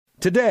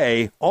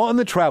Today on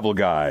the Travel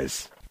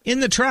Guys. In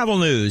the travel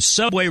news,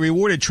 Subway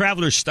rewarded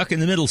travelers stuck in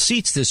the middle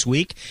seats this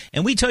week,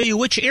 and we tell you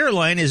which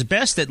airline is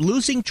best at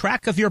losing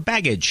track of your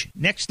baggage.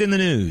 Next in the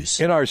news.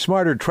 In our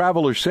Smarter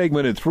Traveler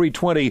segment at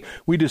 3:20,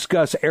 we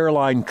discuss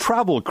airline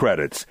travel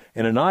credits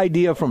and an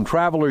idea from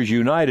Travelers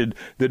United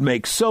that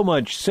makes so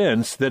much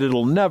sense that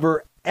it'll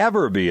never,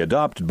 ever be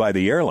adopted by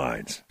the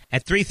airlines.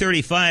 At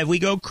 3:35, we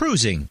go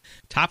cruising.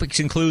 Topics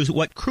include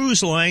what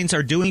cruise lines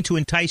are doing to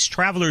entice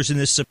travelers in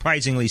this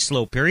surprisingly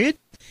slow period,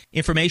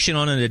 information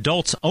on an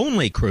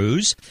adults-only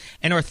cruise,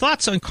 and our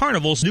thoughts on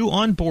Carnival's new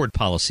onboard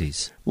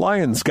policies.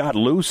 Lions got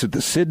loose at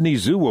the Sydney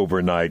Zoo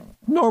overnight.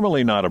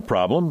 Normally not a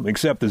problem,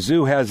 except the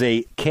zoo has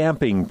a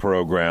camping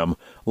program.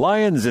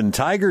 Lions and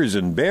tigers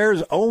and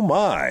bears, oh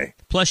my.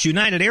 Plus,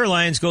 United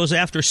Airlines goes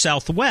after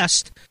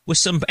Southwest with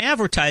some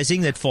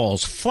advertising that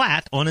falls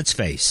flat on its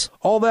face.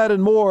 All that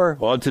and more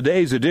on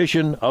today's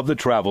edition of the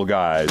Travel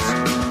Guys.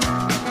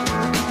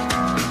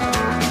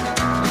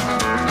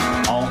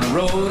 On the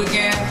road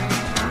again.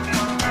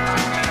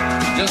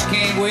 Just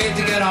can't wait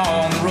to get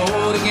on the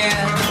road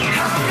again.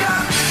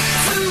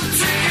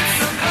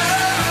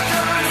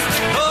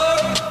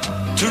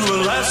 To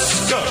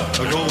Alaska,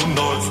 go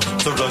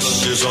north, the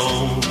rush is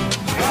on.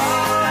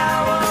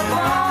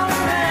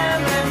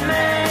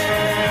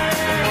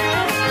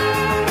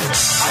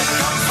 I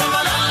come from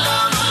a land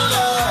down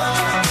under.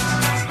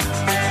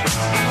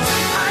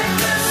 I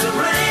guess the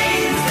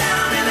rain's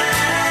down in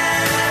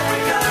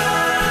Africa.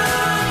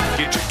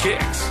 Get your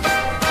kicks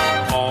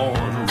on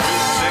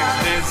Route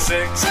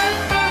 66.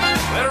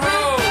 Let it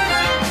roll.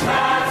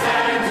 That's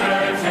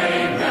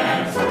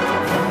entertainment.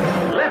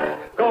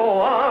 Let's go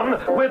on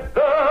with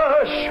the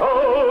show.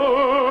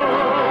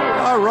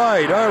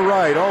 All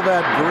right. All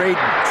that great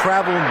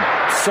travel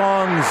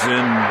songs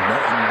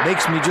and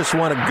makes me just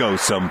want to go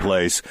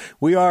someplace.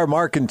 We are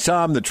Mark and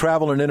Tom, the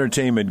travel and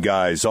entertainment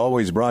guys,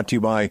 always brought to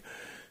you by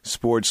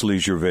Sports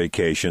Leisure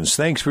Vacations.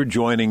 Thanks for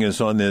joining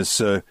us on this,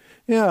 kind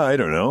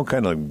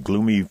of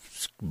gloomy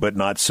but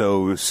not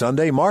so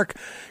Sunday. Mark,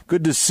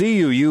 good to see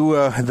you. You,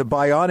 the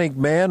bionic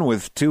man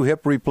with 2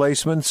 hip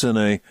replacements and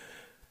a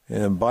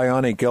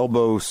bionic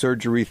elbow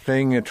surgery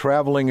thing,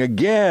 traveling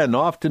again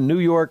off to New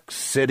York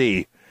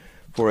City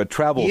for a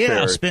travel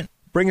fair.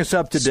 Bring us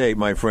up to date,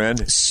 my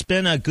friend.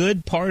 Spent a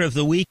good part of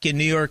the week in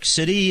New York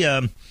City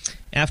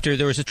after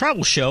there was a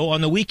travel show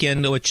on the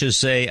weekend, which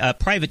is a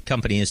private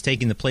company is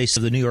taking the place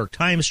of the New York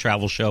Times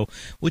travel show,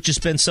 which has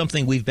been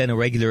something we've been a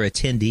regular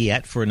attendee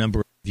at for a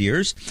number of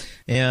years.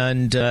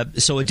 And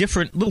so a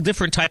little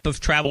different type of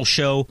travel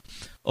show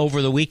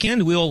over the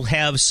weekend. We'll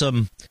have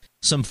some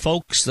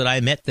folks that I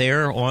met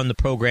there on the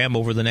program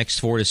over the next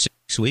 4 to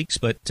 6 weeks,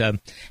 but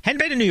hadn't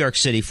been to New York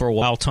City for a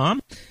while, Tom.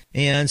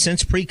 And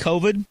since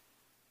pre-COVID,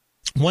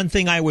 one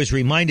thing I was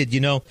reminded,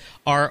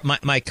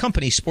 my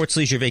company, Sports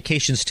Leisure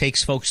Vacations,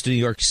 takes folks to New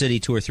York City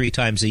 2 or 3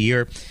 times a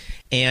year,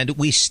 and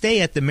we stay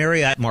at the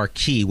Marriott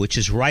Marquis, which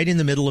is right in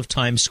the middle of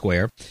Times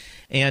Square.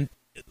 And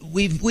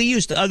we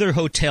used other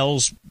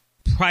hotels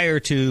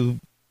prior to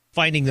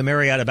finding the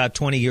Marriott about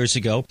 20 years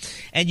ago,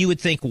 and you would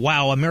think,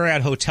 wow, a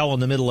Marriott hotel in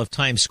the middle of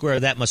Times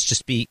Square, that must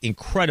just be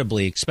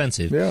incredibly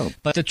expensive. Yeah.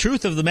 But the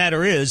truth of the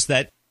matter is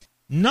that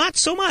not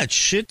so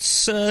much.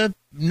 It's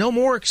no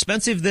more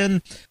expensive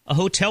than a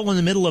hotel in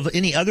the middle of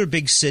any other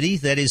big city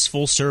that is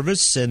full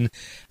service. And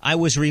I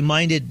was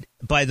reminded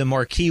by the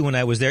Marquis when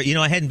I was there,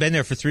 I hadn't been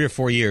there for 3 or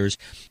 4 years.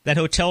 That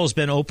hotel has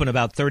been open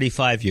about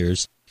 35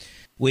 years.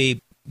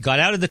 We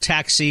got out of the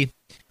taxi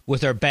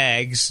with our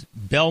bags.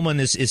 Bellman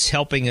is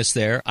helping us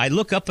there. I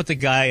look up at the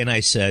guy and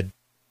I said,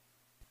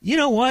 you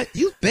know what?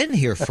 You've been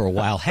here for a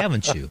while,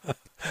 haven't you?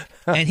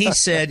 And he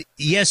said,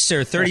 yes,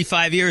 sir,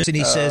 35 years. And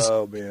he says,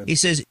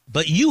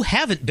 but you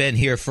haven't been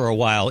here for a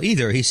while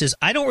either. He says,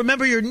 I don't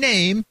remember your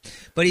name,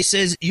 but he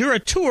says, you're a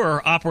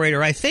tour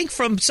operator, I think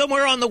from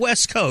somewhere on the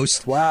West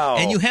Coast. Wow.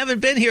 And you haven't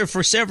been here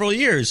for several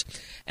years.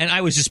 And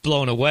I was just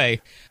blown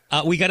away.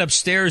 We got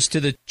upstairs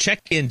to the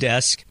check-in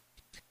desk,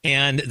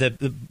 and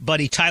the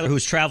buddy Tyler,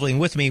 who's traveling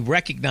with me,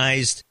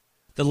 recognized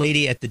the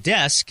lady at the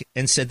desk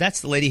and said, that's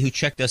the lady who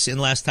checked us in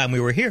last time we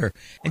were here.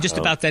 And just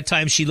about that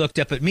time, she looked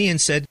up at me and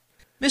said,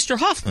 Mr.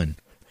 Hoffman,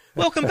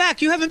 welcome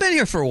back. You haven't been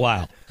here for a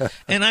while.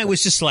 And I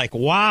was just like,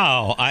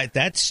 wow,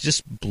 that's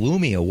just blew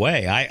me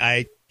away.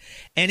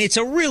 And it's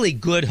a really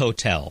good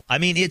hotel. I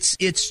mean, it's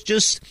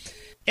just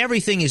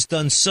everything is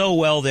done so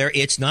well there.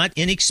 It's not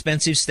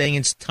inexpensive staying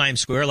in Times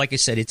Square. Like I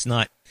said, it's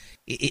not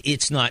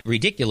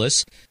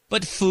ridiculous,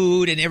 but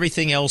food and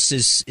everything else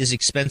is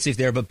expensive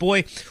there. But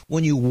boy,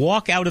 when you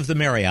walk out of the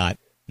Marriott,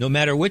 no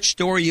matter which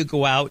door you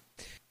go out,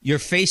 you're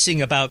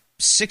facing about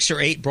 6 or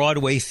 8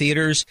 Broadway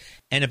theaters,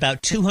 and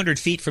about 200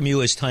 feet from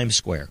you is Times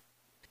Square.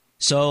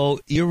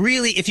 So you're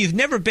really, if you've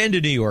never been to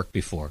New York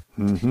before,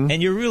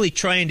 and you're really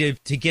trying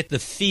to get the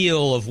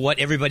feel of what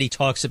everybody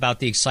talks about,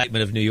 the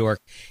excitement of New York,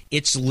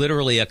 it's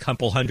literally a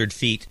couple hundred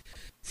feet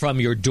from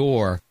your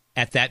door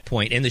at that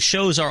point. And the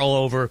shows are all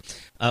over.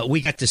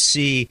 We got to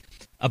see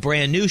a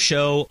brand new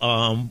show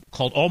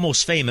called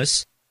Almost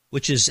Famous,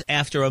 which is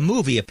after a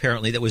movie,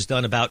 apparently, that was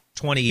done about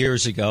 20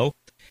 years ago.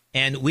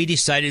 And we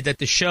decided that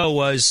the show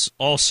was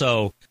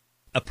also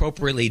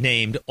appropriately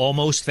named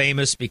Almost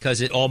Famous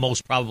because it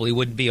almost probably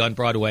wouldn't be on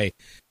Broadway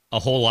a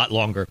whole lot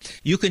longer.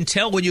 You can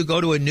tell when you go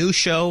to a new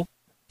show,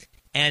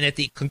 and at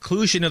the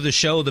conclusion of the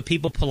show, the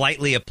people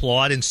politely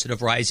applaud instead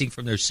of rising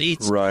from their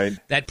seats. Right.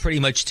 That pretty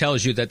much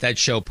tells you that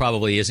show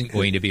probably isn't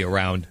going to be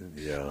around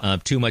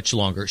too much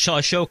longer. So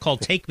a show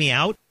called Take Me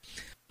Out,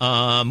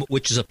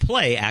 which is a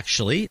play,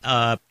 actually.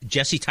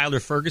 Jesse Tyler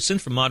Ferguson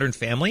from Modern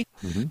Family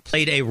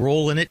played a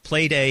role in it,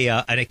 played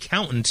an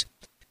accountant.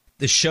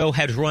 The show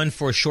had run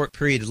for a short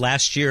period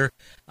last year.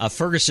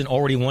 Ferguson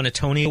already won a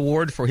Tony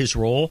Award for his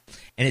role,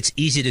 and it's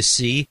easy to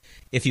see.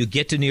 If you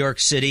get to New York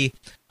City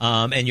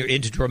and you're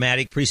into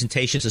dramatic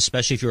presentations,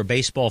 especially if you're a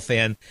baseball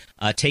fan,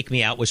 Take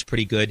Me Out was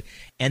pretty good.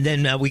 And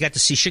then we got to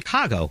see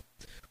Chicago,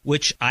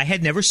 which I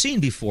had never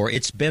seen before.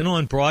 It's been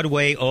on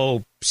Broadway,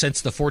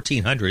 since the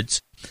 1400s,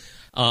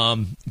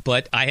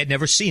 but I had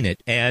never seen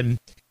it. And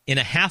in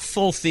a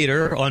half-full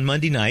theater on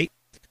Monday night,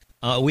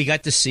 we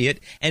got to see it.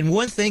 And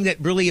one thing that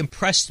really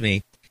impressed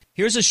me,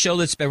 here's a show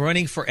that's been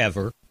running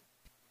forever.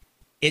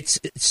 It's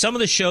some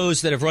of the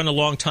shows that have run a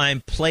long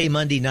time play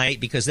Monday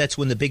night because that's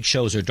when the big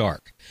shows are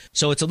dark.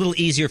 So it's a little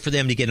easier for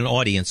them to get an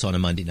audience on a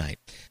Monday night.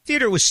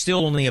 Theater was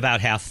still only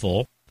about half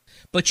full,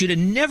 but you'd have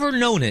never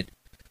known it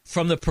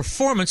from the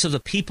performance of the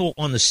people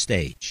on the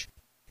stage.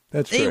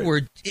 They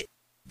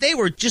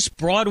were just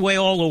Broadway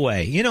all the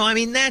way. You know, I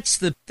mean, that's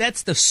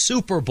the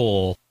Super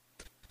Bowl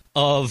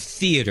of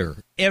theater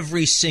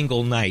every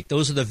single night.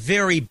 Those are the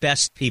very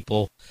best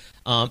people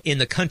in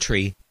the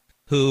country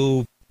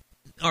who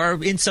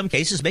are, in some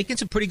cases, making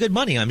some pretty good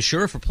money, I'm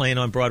sure, for playing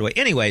on Broadway.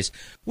 Anyways,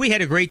 we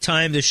had a great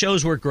time. The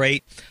shows were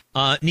great.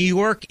 New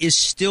York is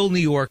still New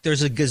York.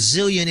 There's a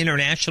gazillion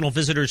international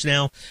visitors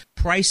now.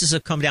 Prices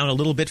have come down a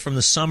little bit from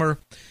the summer,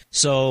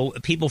 so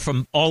people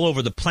from all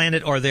over the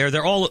planet are there.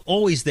 They're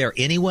always there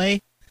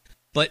anyway,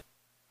 but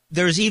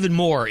there's even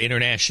more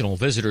international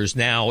visitors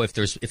now, if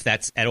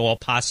that's at all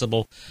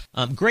possible.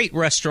 Great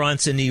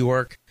restaurants in New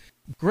York,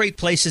 great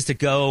places to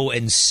go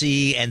and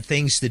see and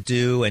things to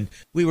do. And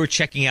we were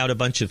checking out a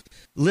bunch of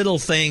little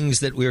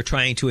things that we were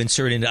trying to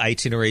insert into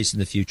itineraries in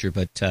the future.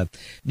 But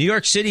New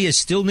York City is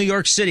still New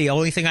York City. The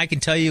only thing I can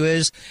tell you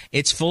is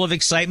it's full of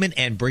excitement,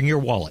 and bring your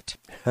wallet.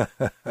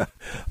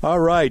 All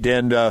right.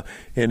 And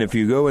if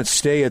you go and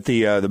stay at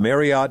the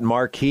Marriott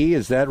Marquis,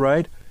 is that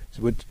right?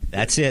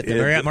 That's it. The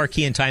Marriott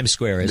Marquis in Times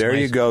Square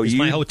is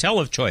my hotel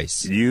of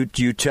choice. You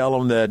tell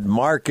them that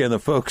Mark and the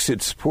folks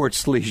at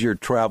Sports Leisure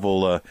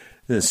Travel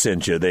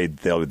sent you.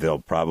 They'll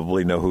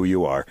probably know who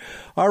you are.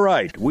 All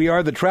right. We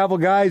are the Travel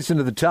Guys, and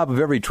at the top of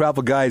every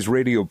Travel Guys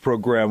radio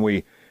program,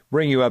 we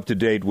bring you up to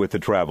date with the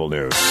travel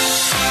news.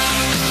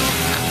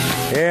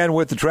 And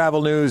with the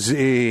travel news,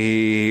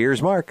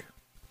 here's Mark.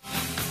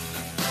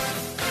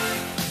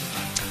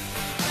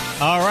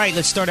 All right,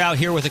 let's start out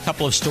here with a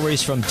couple of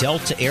stories from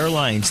Delta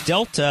Airlines.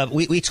 Delta,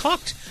 we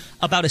talked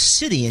about a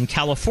city in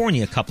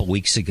California a couple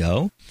weeks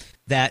ago,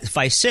 that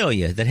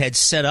Visalia, that had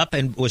set up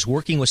and was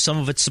working with some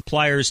of its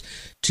suppliers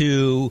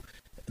to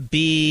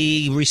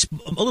be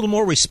a little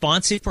more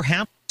responsive,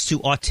 perhaps, to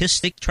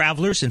autistic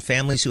travelers and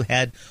families who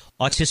had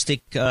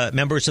autistic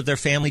members of their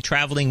family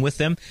traveling with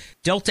them.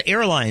 Delta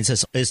Airlines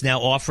is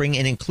now offering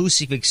an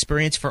inclusive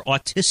experience for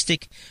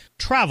autistic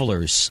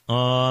travelers.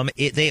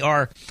 They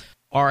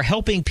are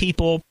helping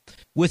people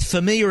with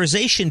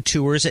familiarization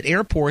tours at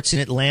airports in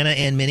Atlanta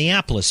and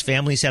Minneapolis.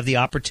 Families have the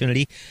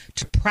opportunity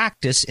to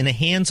practice in a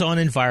hands-on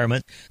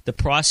environment the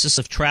process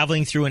of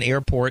traveling through an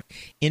airport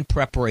in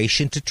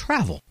preparation to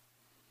travel.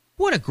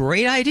 What a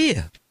great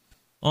idea.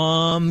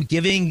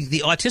 Giving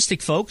the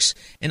autistic folks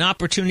an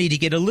opportunity to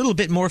get a little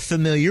bit more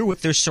familiar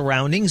with their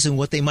surroundings and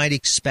what they might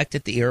expect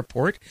at the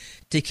airport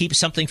to keep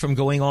something from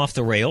going off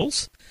the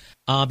rails.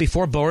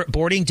 Before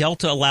boarding,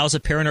 Delta allows a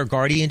parent or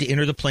guardian to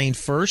enter the plane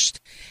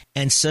first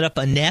and set up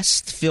a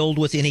nest filled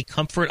with any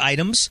comfort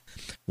items.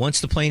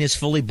 Once the plane is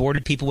fully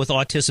boarded, people with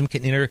autism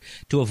can enter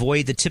to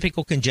avoid the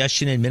typical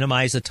congestion and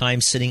minimize the time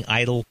sitting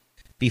idle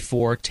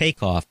before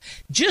takeoff.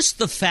 Just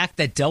the fact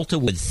that Delta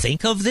would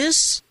think of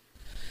this,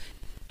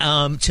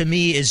 to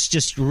me, is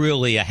just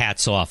really a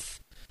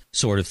hats-off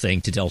sort of thing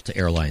to Delta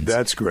Airlines.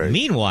 That's great.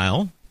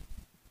 Meanwhile,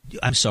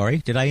 I'm sorry,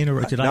 did I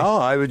interrupt? No,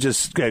 I was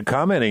just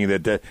commenting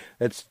that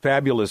that's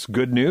fabulous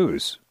good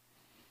news.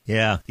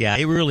 Yeah,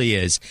 it really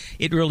is.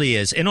 It really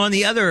is. And on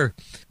the other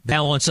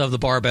balance of the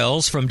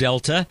barbells from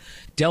Delta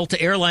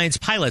Airlines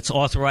pilots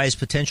authorized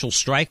potential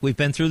strike. We've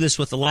been through this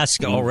with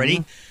Alaska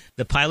already.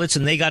 The pilots,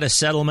 and they got a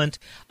settlement.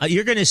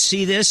 You're going to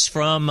see this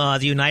from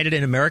the United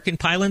and American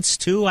pilots,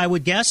 too, I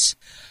would guess.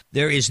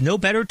 There is no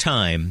better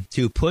time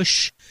to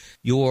push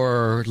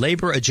your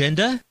labor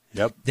agenda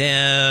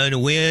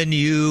then when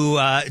you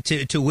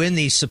to when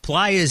the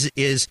supply is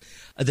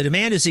the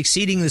demand is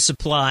exceeding the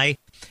supply,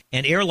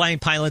 and airline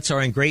pilots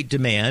are in great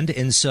demand.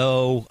 And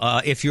so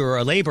if you're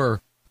a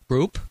labor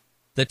group,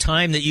 the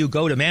time that you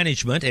go to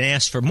management and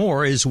ask for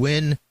more is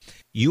when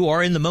you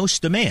are in the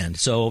most demand.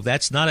 So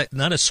that's not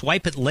a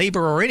swipe at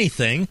labor or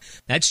anything.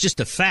 That's just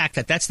a fact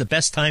that that's the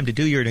best time to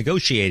do your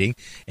negotiating.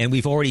 And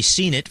we've already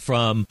seen it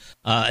from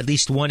at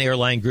least one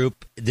airline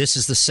group. This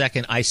is the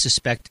second. I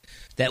suspect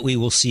that we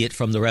will see it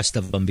from the rest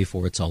of them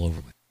before it's all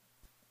over with.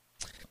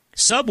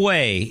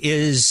 Subway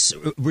is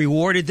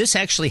rewarded. This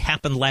actually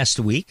happened last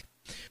week.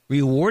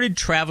 Rewarded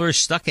travelers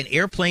stuck in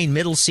airplane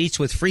middle seats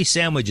with free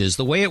sandwiches.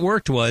 The way it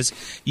worked was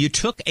you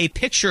took a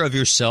picture of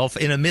yourself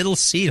in a middle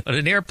seat on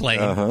an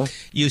airplane.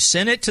 You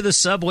sent it to the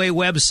Subway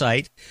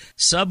website.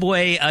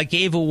 Subway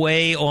gave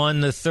away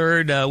on the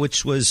 3rd,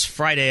 which was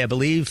Friday, I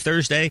believe,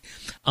 Thursday,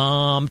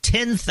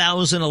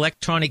 10,000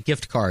 electronic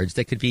gift cards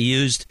that could be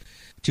used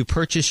to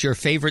purchase your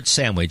favorite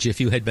sandwich if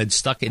you had been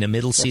stuck in a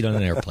middle seat on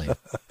an airplane.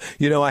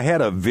 I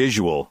had a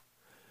visual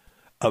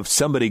of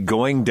somebody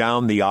going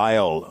down the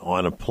aisle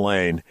on a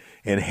plane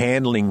and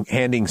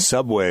handing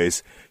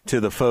Subways to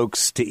the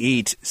folks to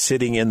eat,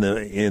 sitting in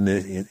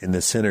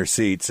the center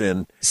seats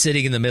and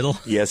sitting in the middle.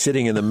 Yeah,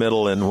 sitting in the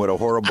middle, and what a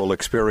horrible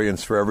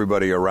experience for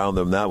everybody around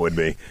them that would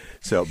be.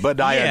 So, but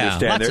I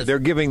understand they're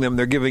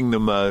giving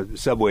them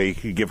Subway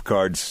gift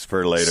cards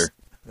for later.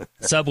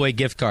 Subway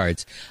gift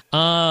cards.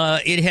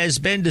 It has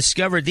been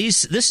discovered.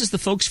 This is the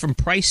folks from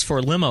Price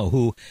for Limo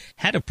who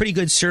had a pretty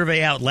good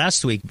survey out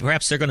last week.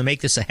 Perhaps they're going to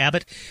make this a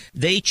habit.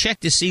 They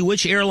checked to see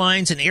which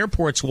airlines and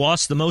airports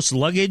lost the most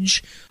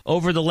luggage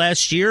over the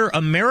last year.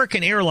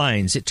 American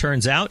Airlines, it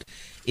turns out,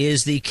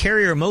 is the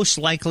carrier most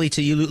likely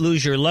to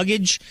lose your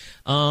luggage.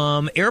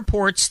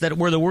 Airports that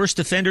were the worst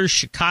offenders: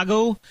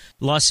 Chicago,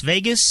 Las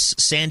Vegas,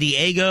 San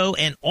Diego,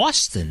 and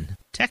Austin,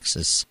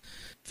 Texas,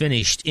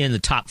 finished in the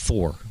top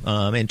 4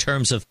 in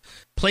terms of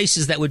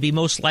places that would be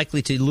most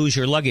likely to lose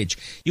your luggage.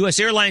 U.S.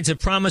 Airlines have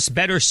promised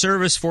better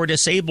service for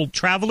disabled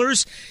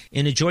travelers.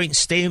 In a joint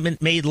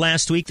statement made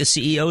last week, the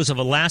CEOs of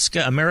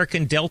Alaska,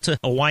 American, Delta,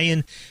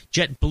 Hawaiian,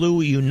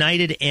 JetBlue,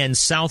 United, and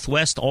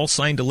Southwest all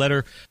signed a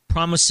letter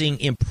promising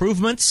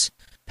improvements.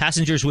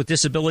 Passengers with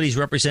disabilities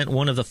represent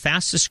one of the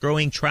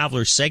fastest-growing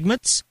traveler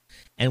segments,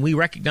 and we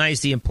recognize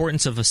the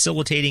importance of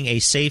facilitating a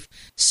safe,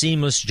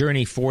 seamless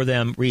journey for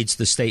them, reads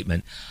the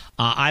statement.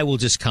 I will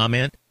just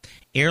comment.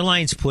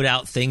 Airlines put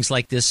out things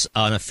like this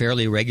on a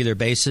fairly regular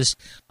basis.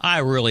 I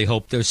really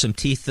hope there's some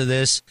teeth to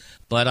this,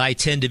 but I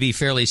tend to be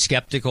fairly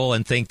skeptical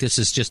and think this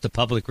is just a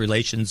public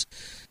relations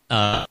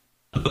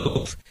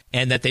move,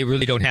 and that they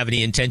really don't have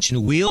any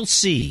intention. We'll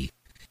see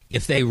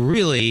if they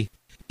really,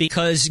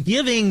 because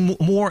giving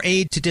more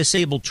aid to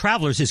disabled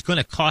travelers is going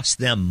to cost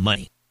them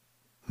money,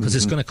 because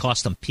it's going to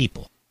cost them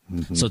people.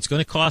 So it's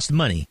going to cost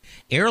money.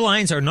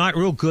 Airlines are not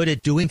real good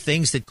at doing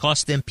things that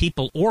cost them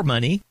people or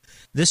money.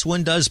 This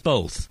one does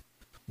both.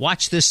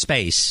 Watch this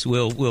space.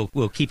 We'll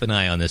keep an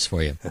eye on this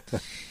for you.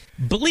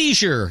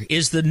 Bleisure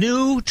is the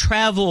new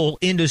travel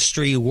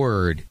industry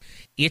word.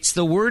 It's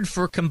the word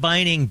for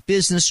combining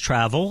business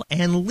travel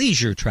and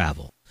leisure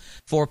travel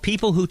for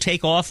people who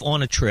take off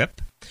on a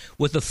trip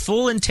with the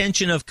full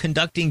intention of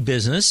conducting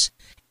business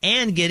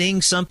and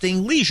getting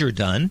something leisure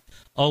done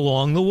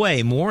along the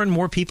way. More and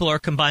more people are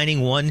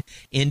combining one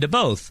into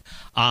both.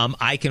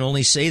 I can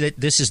only say that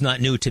this is not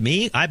new to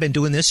me. I've been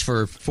doing this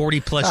for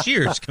 40-plus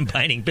years,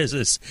 combining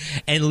business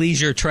and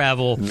leisure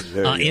travel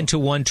into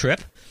one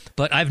trip.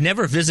 But I've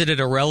never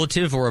visited a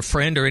relative or a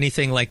friend or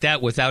anything like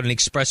that without an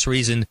express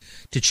reason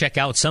to check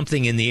out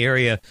something in the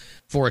area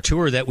for a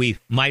tour that we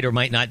might or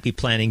might not be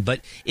planning.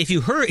 But if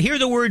you hear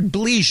the word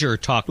bleisure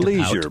talked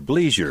about,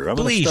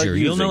 bleisure,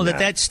 you'll know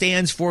that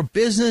stands for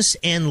business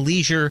and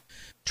leisure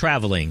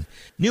traveling.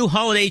 New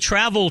holiday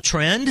travel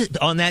trend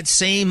on that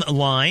same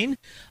line,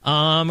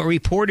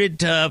 reported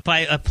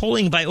by a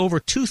polling by over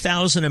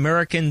 2,000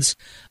 Americans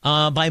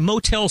by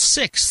Motel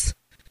 6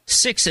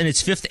 in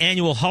its 5th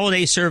annual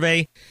holiday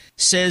survey,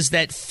 says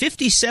that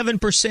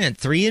 57%,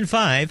 3 in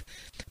 5,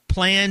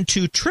 plan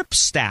to trip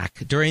stack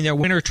during their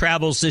winter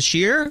travels this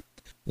year.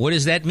 What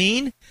does that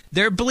mean?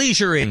 They're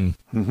bleisuring.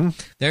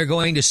 They're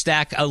going to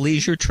stack a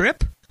leisure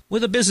trip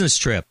with a business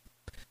trip.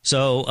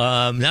 So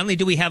not only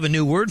do we have a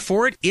new word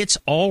for it, it's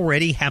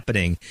already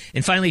happening.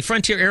 And finally,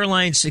 Frontier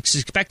Airlines is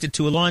expected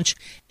to launch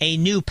a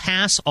new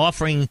pass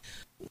offering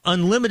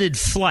unlimited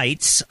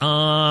flights,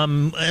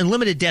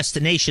 unlimited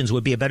destinations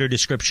would be a better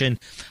description.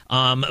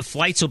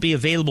 Flights will be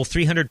available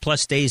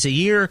 300-plus days a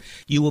year.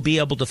 You will be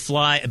able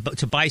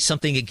to buy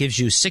something that gives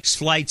you 6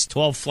 flights,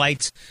 12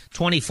 flights,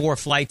 24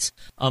 flights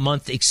a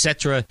month,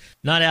 etc.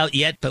 Not out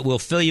yet, but we'll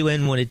fill you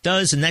in when it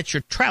does, and that's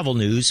your travel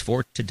news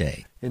for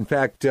today. In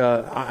fact,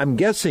 I'm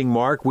guessing,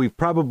 Mark, we've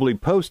probably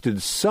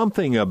posted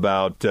something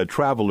about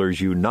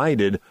Travelers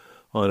United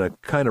on a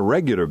kind of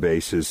regular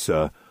basis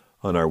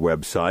on our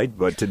website,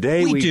 but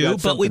today we've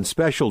got something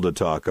special to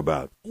talk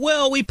about.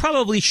 Well, we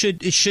probably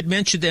should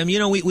mention them. You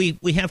know,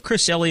 we have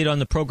Chris Elliott on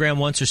the program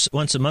once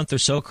a month or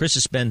so. Chris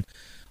has been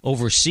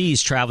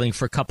overseas traveling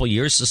for a couple of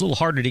years. It's a little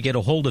harder to get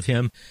a hold of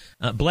him.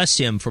 Bless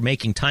him for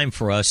making time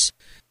for us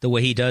the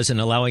way he does and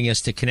allowing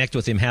us to connect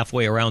with him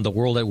halfway around the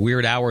world at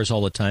weird hours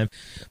all the time.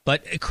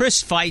 But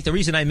Chris the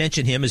reason I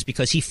mention him is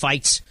because he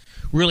fights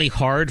really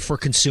hard for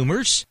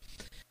consumers.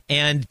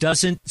 and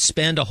doesn't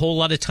spend a whole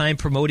lot of time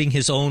promoting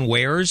his own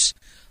wares,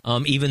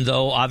 even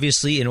though,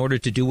 obviously, in order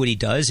to do what he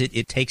does,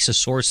 it takes a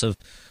source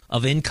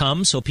of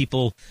income. So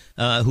people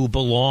who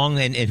belong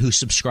and who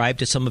subscribe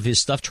to some of his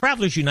stuff.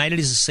 Travelers United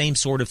is the same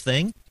sort of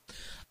thing.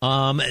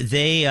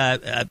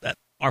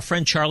 Our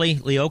friend Charlie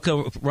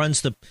Leoka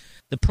runs the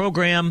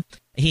program.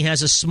 He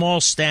has a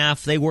small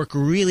staff. They work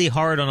really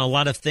hard on a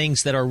lot of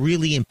things that are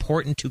really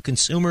important to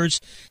consumers.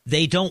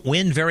 They don't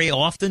win very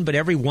often, but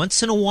every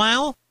once in a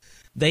while,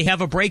 they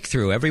have a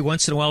breakthrough. Every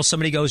once in a while,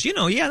 somebody goes,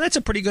 yeah, that's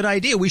a pretty good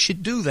idea. We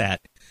should do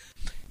that.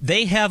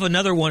 They have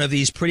another one of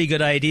these pretty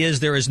good ideas.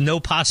 There is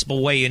no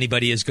possible way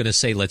anybody is going to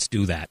say, let's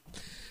do that.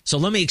 So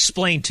let me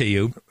explain to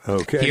you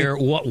here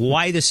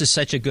why this is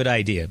such a good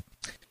idea.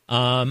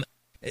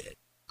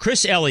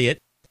 Chris Elliott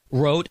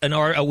wrote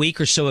a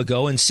week or so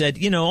ago and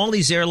said, all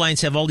these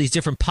airlines have all these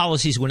different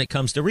policies when it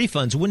comes to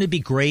refunds. Wouldn't it be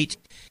great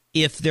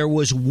if there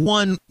was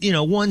one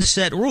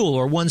set rule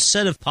or one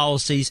set of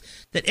policies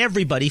that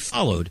everybody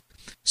followed,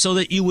 so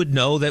that you would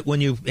know that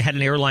when you had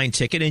an airline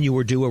ticket and you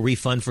were due a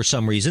refund for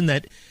some reason,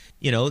 that,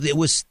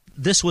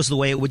 this was the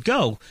way it would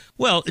go.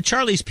 Well,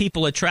 Charlie's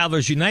people at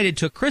Travelers United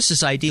took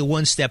Chris's idea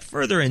one step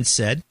further and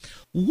said,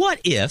 what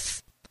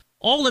if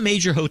all the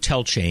major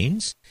hotel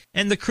chains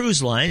and the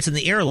cruise lines and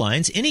the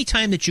airlines,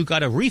 anytime that you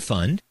got a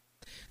refund,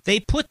 they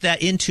put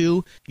that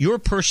into your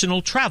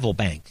personal travel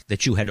bank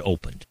that you had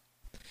opened.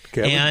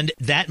 Okay. And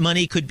that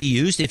money could be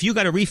used. If you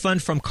got a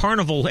refund from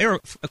Carnival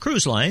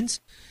Cruise Lines,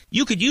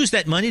 you could use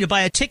that money to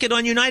buy a ticket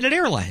on United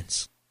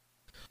Airlines.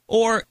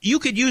 Or you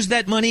could use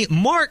that money.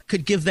 Mark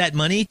could give that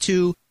money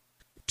to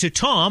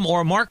Tom,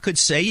 or Mark could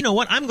say, you know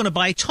what, I'm going to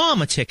buy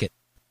Tom a ticket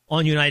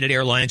on United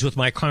Airlines with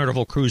my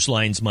Carnival Cruise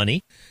Lines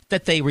money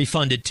that they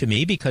refunded to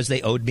me because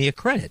they owed me a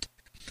credit.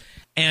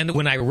 And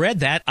when I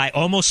read that, I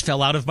almost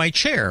fell out of my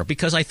chair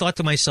because I thought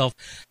to myself,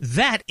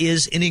 that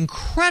is an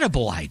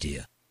incredible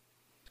idea.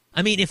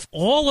 I mean, if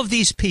all of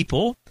these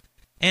people,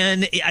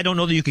 and I don't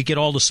know that you could get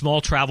all the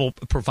small travel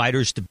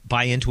providers to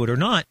buy into it or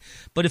not,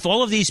 but if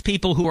all of these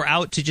people who are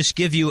out to just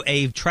give you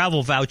a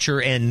travel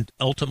voucher and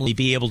ultimately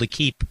be able to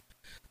keep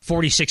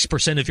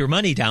 46% of your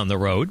money down the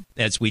road,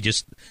 as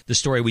the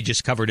story we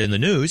just covered in the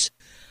news,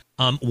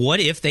 what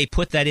if they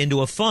put that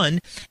into a fund?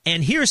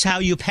 And here's how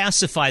you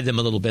pacify them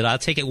a little bit. I'll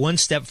take it one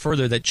step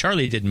further that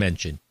Charlie did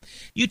mention.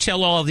 You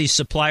tell all of these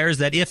suppliers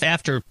that if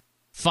after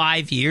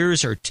 5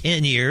 years or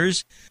 10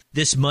 years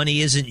this money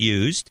isn't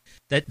used,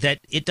 that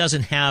it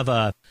doesn't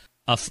have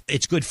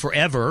it's good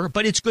forever,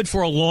 but it's good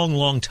for a long,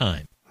 long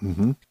time.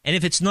 Mm-hmm. And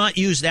if it's not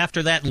used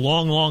after that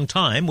long, long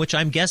time, which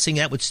I'm guessing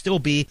that would still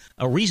be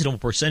a reasonable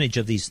percentage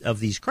of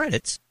these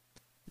credits,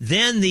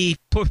 then the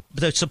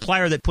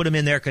supplier that put them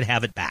in there could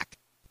have it back.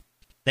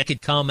 They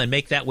could come and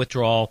make that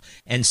withdrawal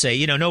and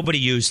say, nobody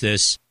used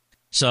this,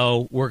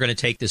 so we're going to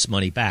take this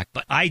money back.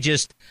 But I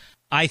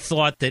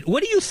thought that,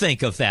 what do you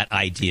think of that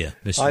idea,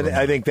 Mr.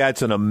 I think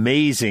that's an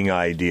amazing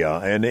idea,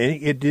 and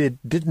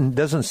it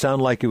doesn't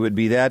sound like it would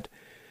be that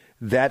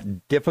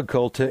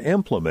difficult to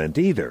implement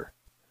either.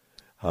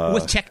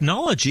 With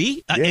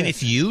technology, yes. And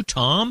if you,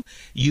 Tom,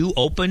 you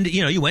opened,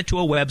 you went to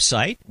a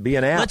website. Be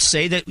an app. Let's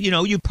say that,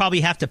 you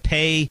probably have to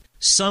pay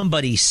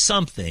somebody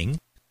something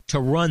to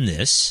run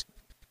this.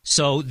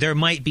 So there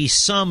might be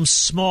some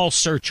small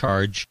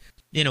surcharge,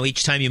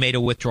 each time you made a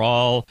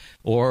withdrawal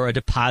or a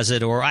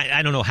deposit, or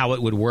I don't know how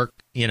it would work,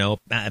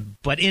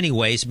 but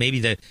anyways,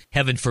 maybe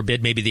heaven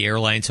forbid, maybe the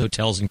airlines,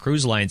 hotels, and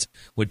cruise lines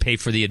would pay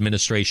for the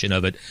administration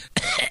of it.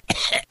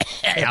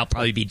 I'll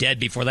probably be dead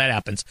before that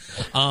happens.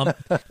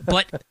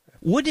 But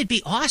wouldn't it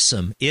be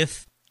awesome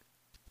if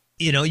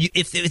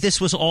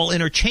this was all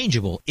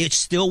interchangeable? It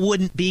still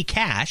wouldn't be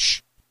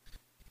cash.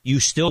 You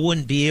still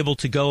wouldn't be able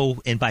to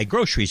go and buy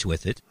groceries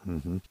with it,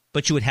 mm-hmm.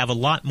 but you would have a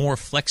lot more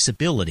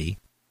flexibility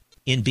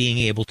in being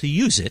able to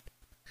use it.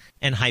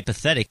 And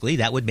hypothetically,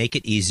 that would make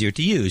it easier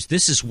to use.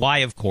 This is why,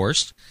 of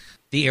course,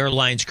 the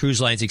airlines,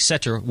 cruise lines,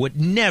 etc., would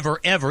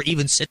never, ever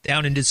even sit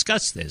down and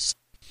discuss this,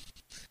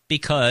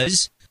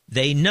 because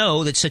they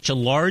know that such a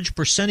large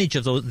percentage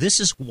of those, this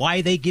is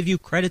why they give you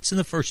credits in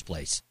the first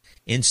place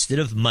instead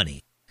of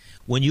money.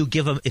 When you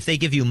give them, if they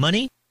give you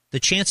money, the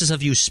chances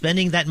of you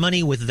spending that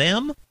money with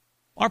them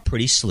are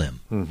pretty slim.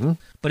 Mm-hmm.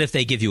 But if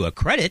they give you a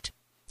credit,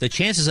 the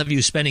chances of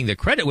you spending the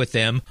credit with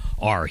them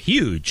are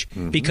huge,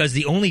 mm-hmm. because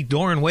the only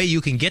darn way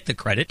you can get the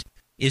credit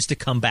is to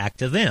come back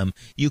to them.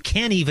 You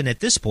can't even at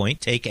this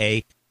point take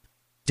a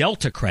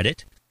Delta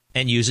credit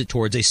and use it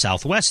towards a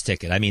Southwest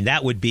ticket. I mean,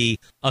 that would be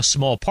a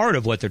small part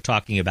of what they're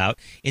talking about,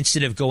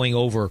 instead of going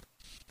over,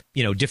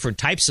 different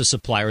types of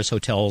suppliers,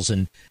 hotels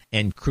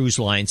and cruise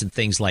lines and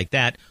things like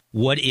that.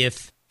 What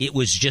if it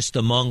was just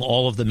among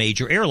all of the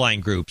major airline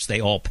groups? They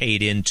all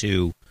paid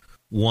into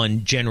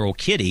one general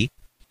kitty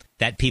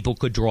that people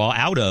could draw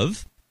out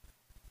of,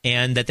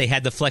 and that they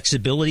had the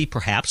flexibility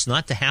perhaps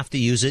not to have to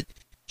use it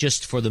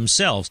just for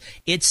themselves.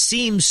 It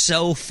seems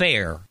so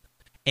fair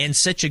and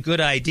such a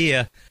good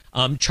idea.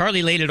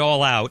 Charlie laid it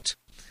all out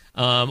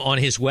on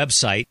his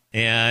website,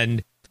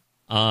 and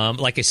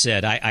like I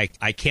said,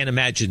 I can't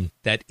imagine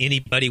that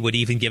anybody would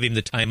even give him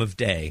the time of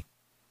day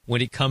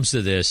when it comes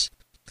to this,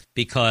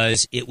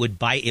 because it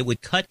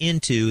would cut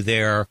into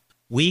their,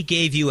 we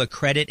gave you a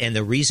credit, and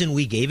the reason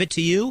we gave it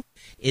to you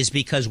is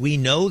because we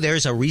know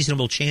there's a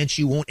reasonable chance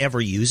you won't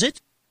ever use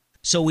it.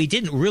 So we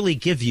didn't really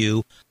give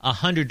you a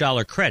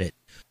 $100 credit.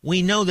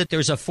 We know that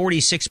there's a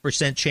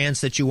 46%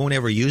 chance that you won't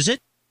ever use it.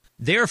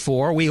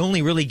 Therefore, we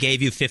only really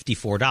gave you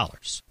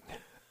 $54.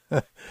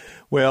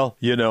 Well,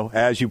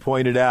 as you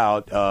pointed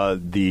out,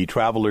 the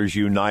Travelers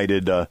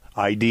United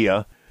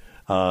idea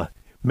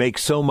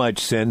makes so much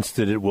sense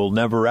that it will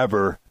never,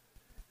 ever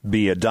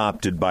be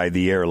adopted by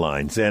the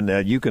airlines.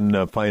 And you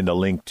can find a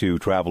link to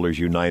Travelers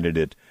United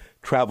at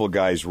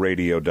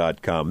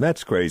travelguysradio.com.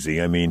 That's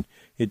crazy. I mean,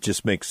 it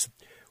just makes...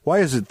 Why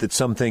is it that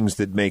some things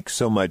that make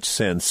so much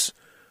sense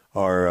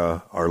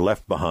are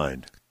left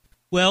behind?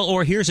 Well,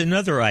 or here's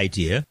another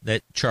idea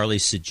that Charlie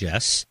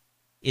suggests,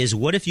 is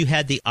what if you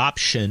had the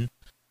option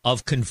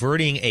of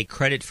converting a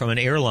credit from an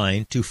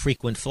airline to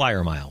frequent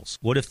flyer miles?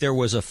 What if there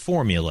was a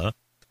formula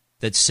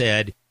that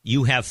said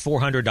you have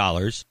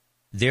 $400,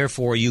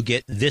 therefore you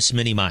get this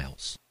many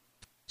miles?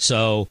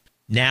 So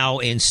now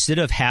instead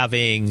of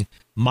having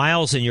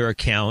miles in your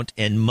account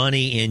and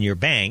money in your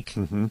bank,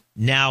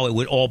 now it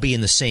would all be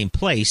in the same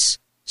place.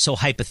 So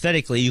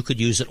hypothetically, you could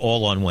use it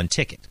all on one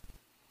ticket.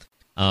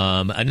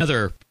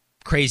 Another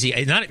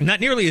crazy, not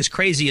nearly as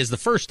crazy as the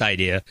first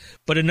idea,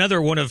 but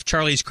another one of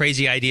Charlie's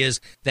crazy ideas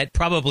that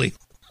probably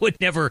would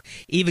never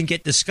even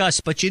get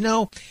discussed. But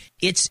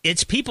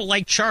it's people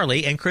like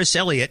Charlie and Chris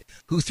Elliott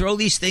who throw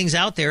these things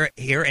out there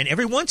here, and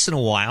every once in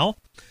a while,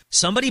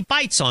 somebody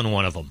bites on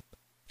one of them.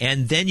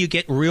 And then you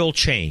get real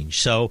change.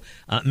 So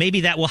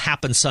maybe that will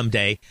happen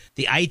someday.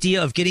 The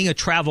idea of getting a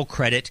travel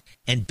credit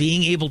and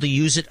being able to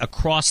use it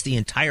across the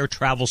entire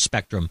travel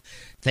spectrum.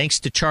 Thanks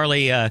to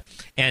Charlie and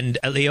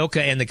Leoka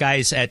and the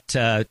guys at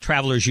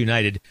Travelers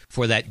United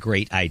for that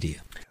great idea.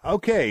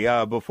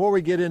 Okay, before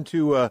we get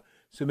into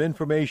some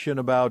information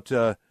about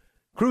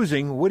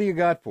cruising, what do you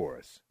got for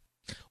us?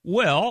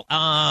 Well,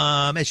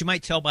 as you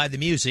might tell by the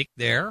music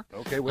there.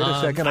 Okay, wait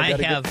a second.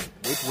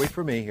 Wait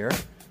for me here.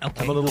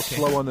 Okay, I'm a little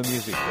slow on the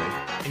music thing.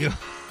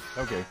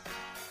 Okay.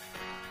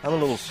 I'm a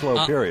little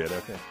slow, period.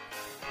 Okay.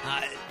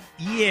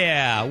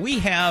 Yeah, we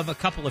have a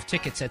couple of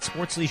tickets at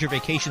Sports Leisure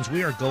Vacations.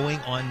 We are going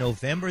on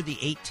November the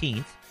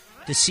 18th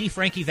to see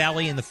Frankie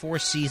Valli and the Four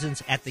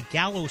Seasons at the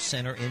Gallo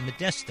Center in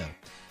Modesto.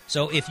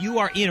 So if you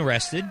are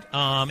interested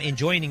in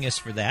joining us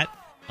for that,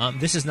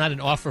 this is not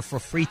an offer for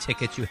free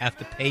tickets. You have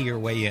to pay your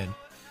way in.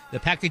 The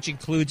package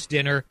includes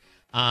dinner.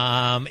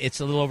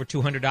 It's a little over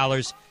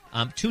 $200.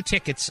 2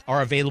 tickets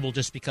are available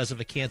just because of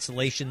a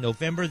cancellation.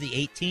 November the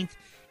 18th.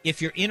 If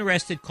you're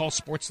interested, call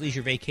Sports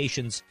Leisure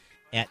Vacations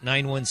at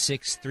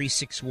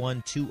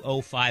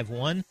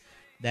 916-361-2051.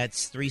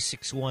 That's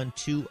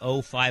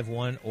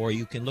 361-2051, or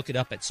you can look it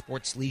up at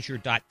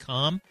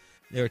sportsleisure.com.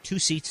 There are 2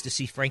 seats to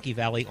see Frankie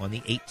Valli on the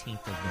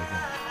 18th of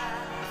November.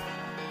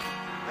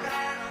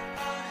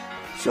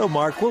 So,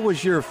 Mark, what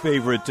was your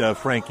favorite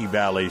Frankie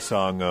Valli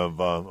song of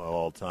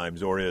all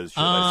times, or is,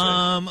 should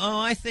I say?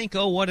 I think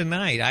 "Oh What a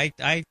Night."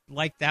 I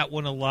like that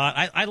one a lot.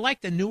 I like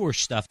the newer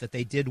stuff that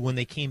they did when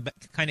they came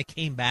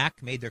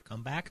back, made their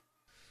comeback.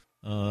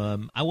 I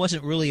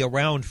wasn't really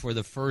around for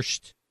the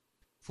first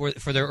for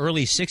their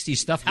early '60s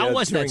stuff. How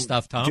was that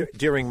stuff, Tom?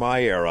 During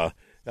my era.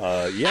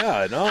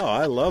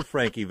 I love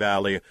Frankie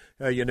Valli.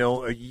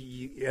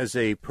 As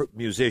a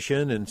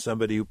musician and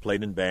somebody who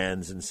played in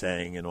bands and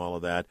sang and all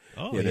of that,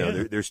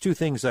 there's 2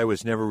 things I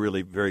was never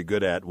really very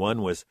good at.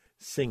 One was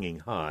singing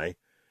high,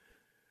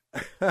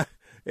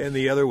 and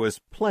the other was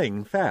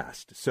playing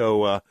fast.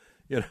 So,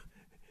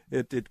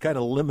 it kind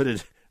of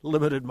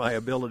limited my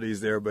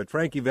abilities there. But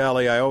Frankie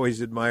Valli, I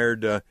always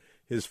admired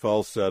his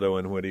falsetto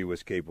and what he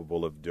was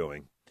capable of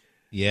doing.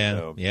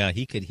 Yeah,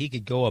 he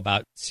could go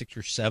about 6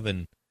 or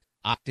 7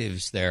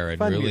 octaves there and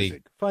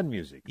fun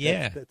music.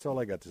 Yeah, that's all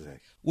I got to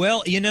say.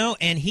 Well,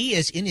 and he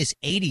is in his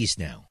 80s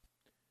now.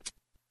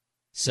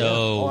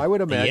 So I would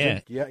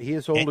imagine. Yeah, he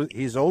is older.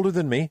 He's older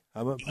than me.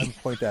 I'm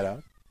point that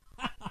out.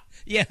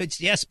 Yeah,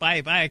 yes, by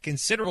a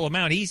considerable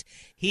amount.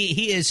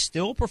 He is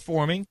still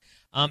performing.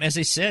 As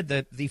I said,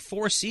 the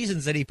Four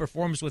Seasons that he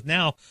performs with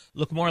now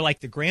look more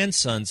like the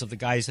grandsons of the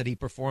guys that he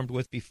performed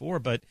with before.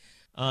 But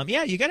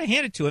you got to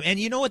hand it to him. And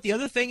you know what the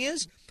other thing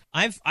is?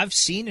 I've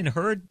seen and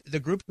heard the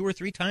group 2 or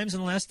 3 times in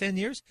the last 10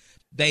 years.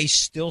 They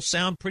still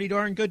sound pretty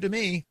darn good to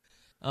me.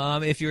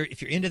 If you're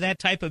into that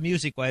type of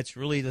music, why, it's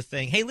really the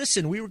thing. Hey,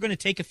 listen, we were going to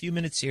take a few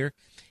minutes here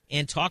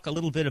and talk a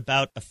little bit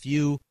about a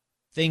few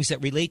things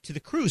that relate to the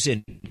cruise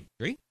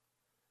industry.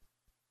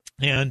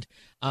 And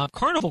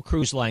Carnival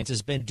Cruise Lines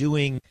has been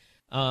doing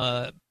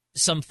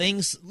some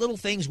things, little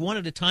things, one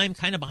at a time,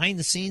 kind of behind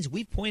the scenes.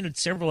 We've pointed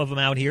several of them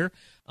out here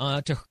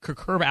to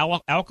curb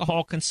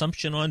alcohol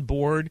consumption on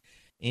board,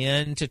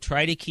 and to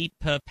try to keep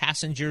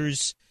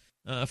passengers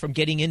from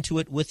getting into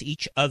it with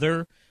each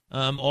other.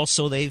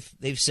 Also, they've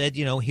said,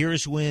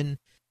 here's when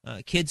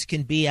kids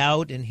can be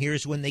out, and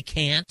here's when they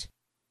can't.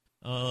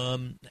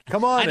 Come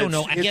on, I don't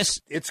know. I guess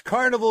it's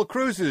Carnival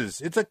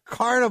Cruises. It's a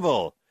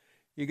carnival.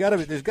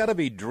 There's got to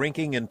be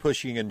drinking and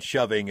pushing and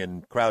shoving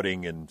and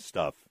crowding and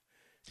stuff.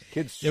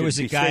 Kids should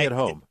stay at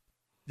home.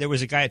 There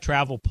was a guy at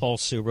Travel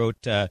Pulse who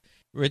wrote,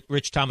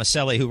 Rich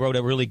Tomaselli, who wrote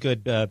a really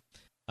good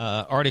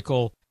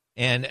article,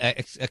 and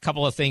a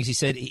couple of things. He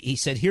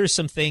said, here's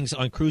some things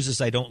on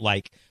cruises I don't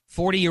like.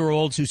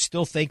 40-year-olds who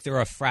still think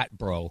they're a frat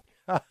bro.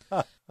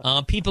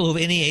 People of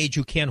any age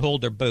who can't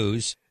hold their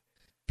booze.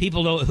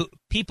 People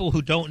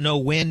who don't know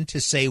when to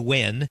say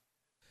when.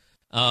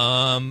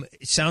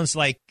 It sounds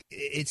like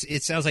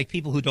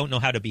people who don't know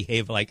how to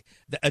behave. Like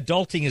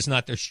adulting is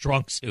not their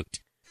strong suit.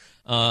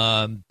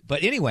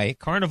 But anyway,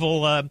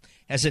 Carnival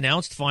has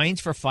announced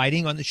fines for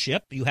fighting on the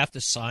ship. You have to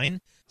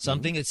sign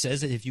something that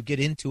says that if you get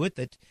into it,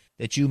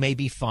 that you may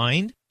be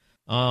fined.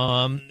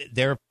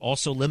 They're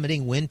also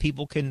limiting when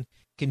people can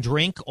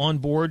drink on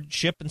board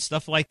ship and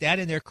stuff like that,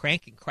 and they're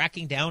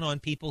cracking down on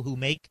people who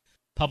make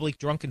public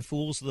drunken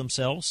fools of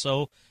themselves.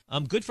 So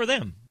good for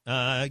them.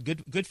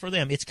 Good for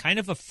them. It's kind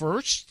of a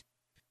first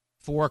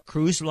for a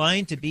cruise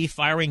line to be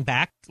firing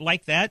back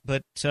like that,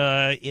 but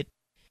it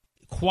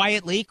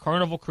quietly,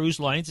 Carnival Cruise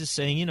Lines is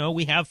saying,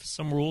 we have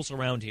some rules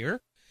around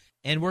here,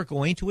 and we're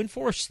going to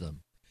enforce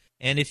them.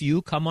 And if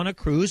you come on a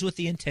cruise with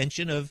the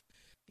intention of,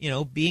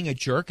 being a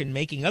jerk and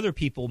making other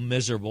people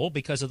miserable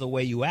because of the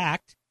way you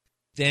act,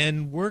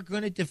 then we're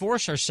going to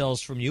divorce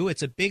ourselves from you.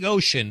 It's a big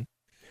ocean,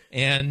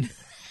 and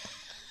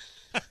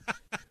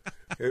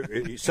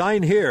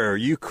sign here.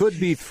 You could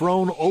be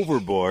thrown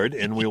overboard,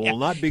 and we will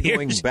not be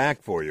going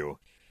back for you.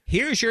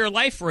 Here's your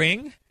life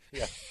ring.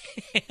 Yeah.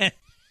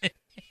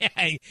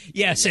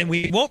 Yes, and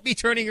we won't be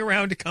turning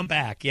around to come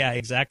back. Yeah,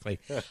 exactly.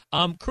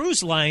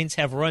 Cruise lines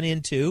have run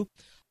into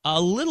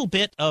a little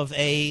bit of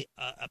a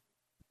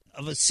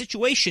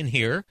situation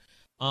here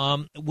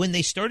when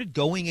they started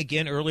going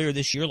again earlier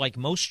this year. Like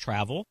most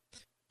travel,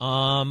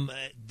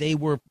 they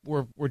were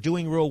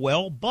doing real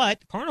well,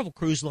 but Carnival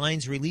Cruise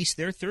Lines released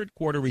their third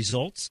quarter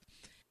results,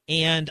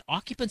 and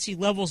occupancy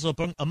levels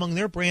among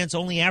their brands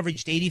only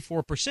averaged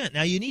 84%.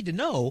 Now, you need to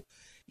know,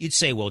 you'd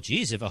say, well,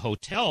 geez, if a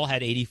hotel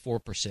had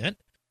 84%,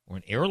 or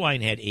an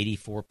airline had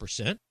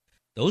 84%,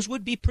 those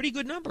would be pretty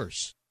good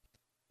numbers.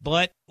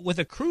 But with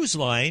a cruise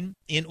line,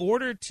 in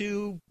order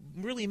to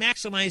really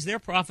maximize their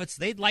profits,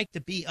 they'd like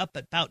to be up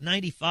at about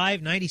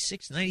 95,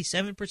 96,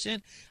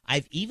 97%.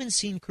 I've even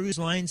seen cruise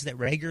lines that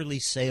regularly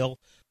sail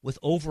with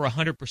over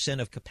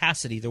 100% of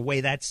capacity. The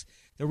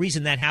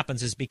reason that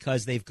happens is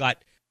because they've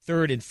got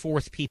third and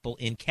fourth people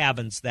in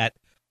cabins that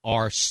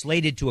are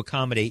slated to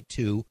accommodate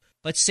 2,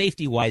 but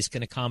safety-wise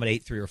can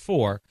accommodate 3 or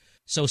 4.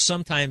 So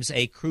sometimes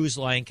a cruise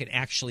line can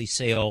actually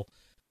sail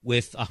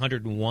with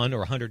 101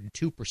 or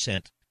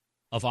 102%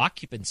 of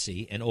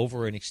occupancy and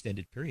over an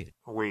extended period.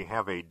 We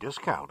have a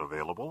discount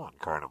available on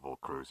Carnival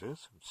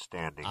Cruises.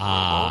 Standing room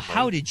only.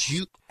 How did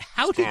you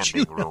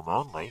Standing room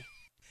only.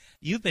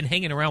 You've been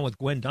hanging around with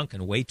Gwen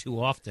Duncan way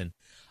too often.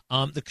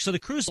 So the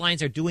cruise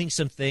lines are doing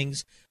some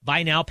things.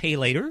 Buy now, pay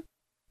later.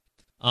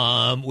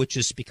 Which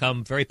has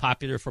become very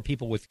popular for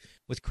people with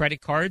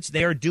credit cards.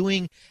 They are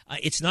doing.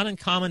 It's not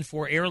uncommon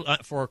for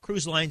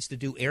cruise lines to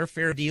do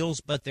airfare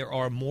deals, but there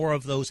are more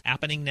of those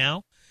happening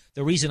now.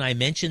 The reason I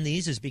mention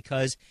these is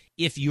because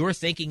if you're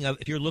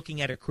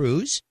looking at a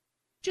cruise,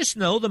 just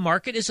know the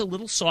market is a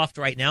little soft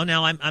right now.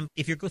 Now,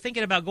 if you're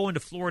thinking about going to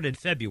Florida in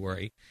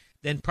February,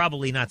 then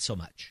probably not so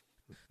much,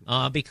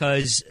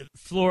 because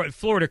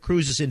Florida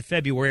cruises in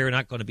February are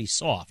not going to be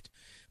soft.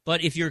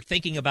 But if you're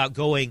thinking about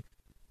going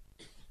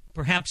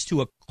perhaps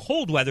to a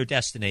cold weather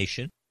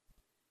destination,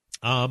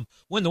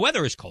 when the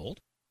weather is cold,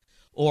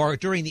 or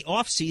during the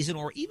off season,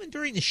 or even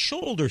during the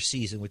shoulder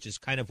season, which is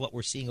kind of what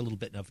we're seeing a little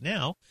bit of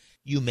now,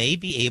 you may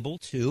be able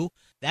to.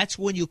 That's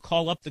when you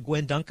call up the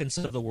Gwen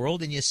Duncans of the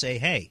world and you say,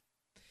 hey,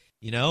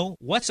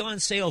 what's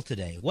on sale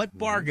today? What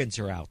bargains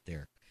are out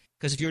there?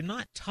 Because if you're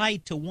not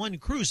tied to one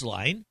cruise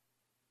line,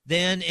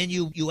 then, and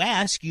you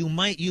ask, you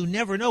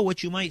never know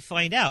what you might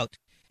find out.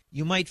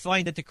 You might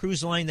find that the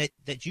cruise line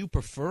that you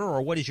prefer,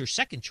 or what is your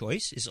second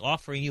choice, is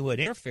offering you an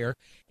airfare.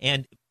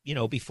 And,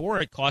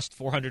 before it cost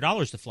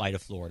 $400 to fly to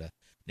Florida.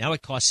 Now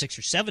it costs $600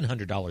 or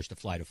 $700 to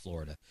fly to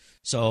Florida.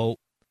 So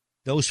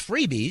those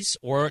freebies,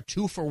 or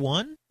 2 for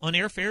 1 on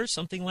airfares,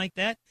 something like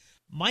that,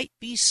 might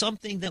be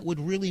something that would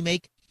really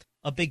make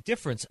a big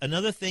difference.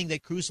 Another thing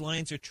that cruise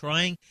lines are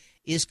trying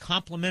is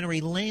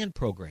complimentary land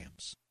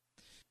programs.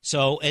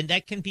 So, and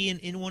that can be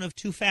in one of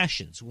two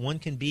fashions. One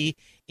can be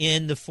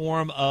in the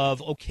form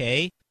of,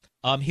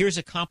 here's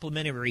a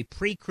complimentary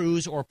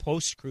pre-cruise or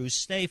post-cruise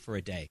stay for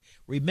a day.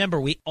 Remember,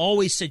 we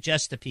always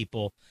suggest to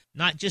people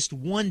not just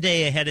 1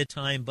 day ahead of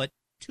time, but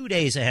 2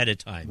 days ahead of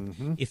time.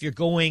 Mm-hmm. If you're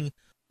going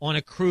on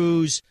a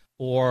cruise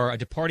or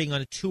departing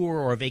on a tour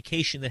or a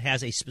vacation that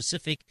has a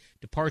specific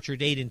departure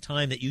date and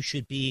time, that you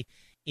should be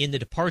in the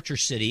departure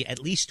city at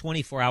least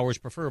 24 hours,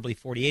 preferably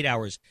 48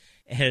 hours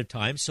ahead of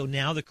time. So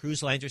now the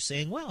cruise lines are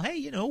saying, well,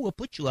 hey, we'll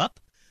put you up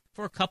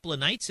for a couple of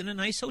nights in a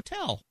nice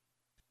hotel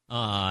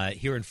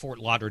here in Fort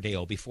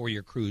Lauderdale before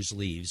your cruise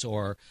leaves,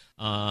 or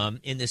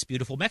in this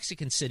beautiful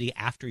Mexican city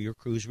after your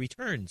cruise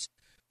returns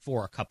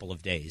for a couple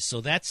of days.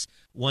 So that's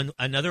one.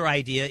 Another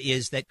idea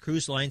is that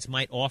cruise lines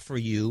might offer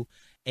you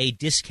a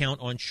discount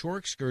on shore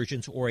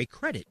excursions or a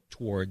credit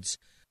towards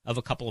of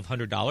a couple of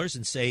 $100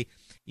 and say,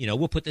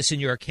 we'll put this in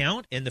your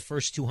account, and the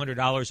first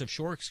 $200 of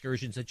shore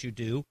excursions that you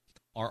do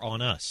are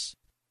on us.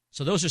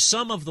 So those are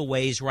some of the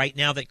ways right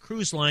now that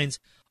cruise lines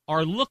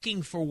are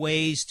looking for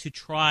ways to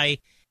try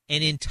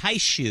and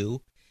entice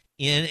you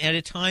in at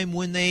a time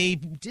when they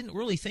didn't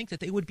really think that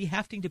they would be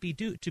having to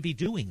be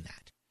doing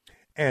that.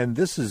 And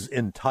this is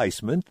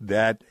enticement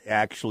that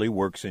actually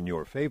works in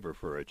your favor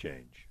for a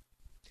change.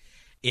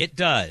 It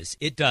does.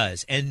 It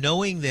does. And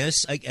knowing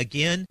this,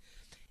 again,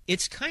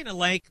 it's kind of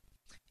like,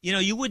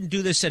 you wouldn't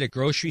do this at a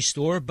grocery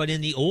store, but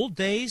in the old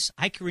days,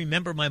 I can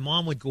remember my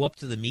mom would go up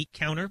to the meat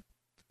counter,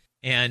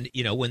 and,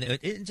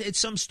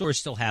 some stores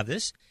still have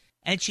this,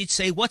 and she'd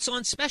say, "What's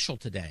on special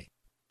today?"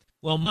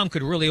 Well, Mom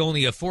could really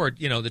only afford,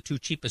 the two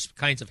cheapest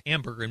kinds of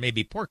hamburger and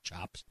maybe pork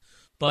chops,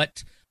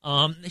 but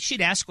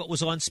she'd ask what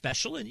was on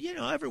special, and,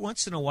 every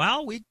once in a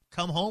while, we'd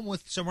come home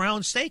with some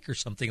round steak or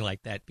something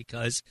like that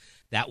because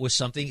that was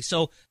something.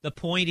 So the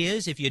point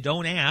is, if you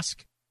don't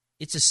ask,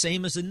 it's the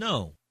same as a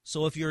no.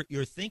 So if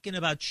you're thinking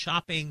about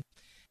shopping,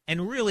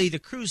 and really the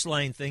cruise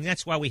line thing,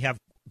 that's why we have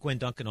Gwen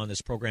Duncan on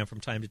this program from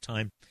time to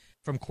time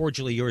from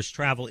Cordially Yours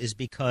Travel, is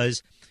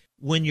because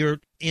when you're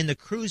in the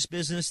cruise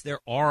business, there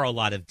are a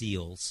lot of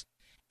deals,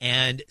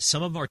 and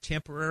some of them are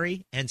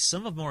temporary, and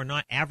some of them are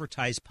not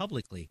advertised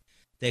publicly.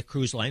 The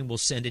cruise line will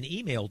send an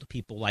email to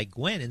people like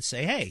Gwen and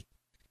say, hey,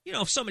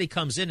 if somebody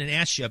comes in and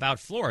asks you about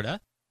Florida,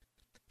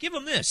 give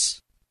them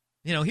this.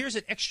 Here's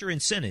an extra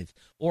incentive,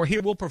 or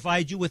here we'll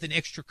provide you with an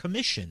extra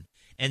commission,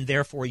 and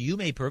therefore you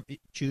may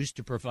choose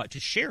to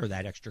share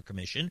that extra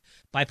commission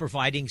by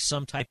providing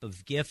some type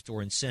of gift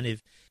or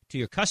incentive to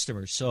your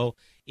customers. So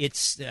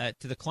it's to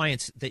the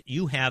clients that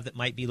you have that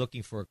might be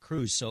looking for a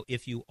cruise. So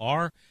if you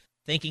are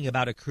thinking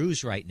about a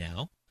cruise right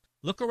now,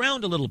 look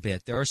around a little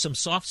bit. There are some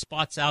soft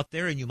spots out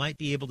there, and you might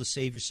be able to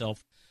save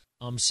yourself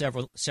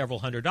several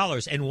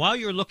 $100s. And while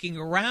you're looking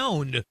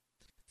around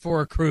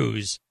for a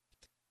cruise,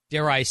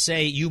 dare I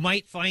say, you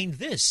might find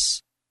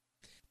this: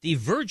 the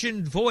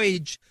Virgin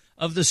Voyage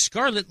of the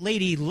Scarlet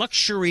Lady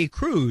Luxury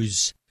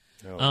Cruise.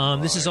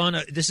 This is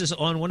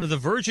on one of the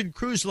Virgin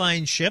Cruise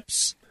Line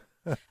ships.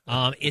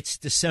 It's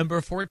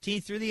December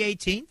 14th through the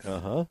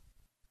 18th.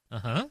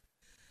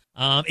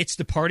 It's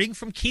departing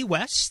from Key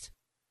West,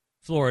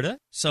 Florida.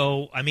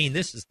 So,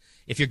 this is,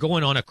 if you're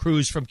going on a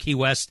cruise from Key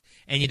West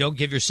and you don't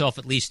give yourself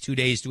at least 2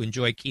 days to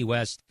enjoy Key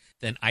West,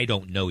 then I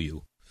don't know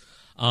you.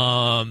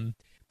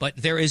 But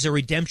there is a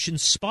redemption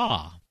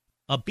spa,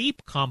 a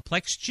beep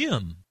complex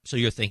gym. So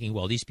you're thinking,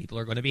 well, these people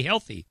are going to be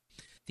healthy.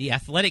 The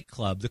athletic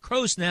club, the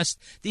Crow's Nest,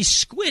 the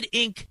Squid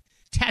Ink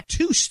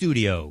tattoo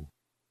studio.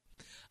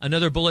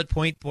 Another bullet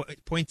point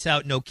points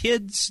out no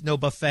kids, no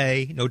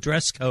buffet, no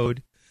dress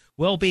code,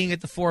 well-being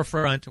at the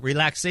forefront,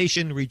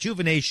 relaxation,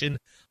 rejuvenation,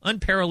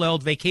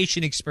 unparalleled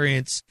vacation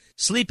experience,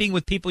 sleeping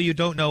with people you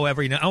don't know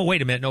every night. Oh,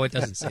 wait a minute. No, it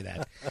doesn't say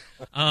that.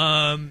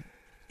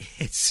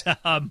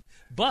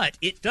 But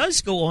it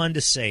does go on to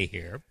say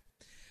here,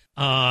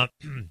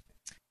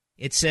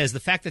 it says the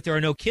fact that there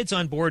are no kids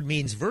on board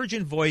means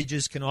Virgin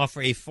Voyages can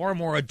offer a far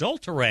more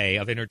adult array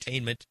of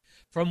entertainment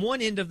from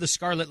one end of the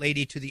Scarlet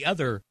Lady to the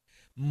other,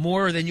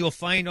 more than you'll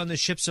find on the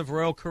ships of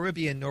Royal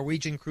Caribbean,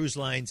 Norwegian Cruise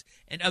Lines,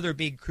 and other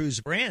big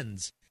cruise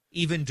brands,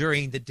 even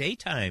during the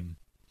daytime.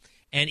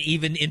 And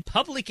even in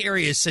public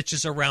areas such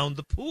as around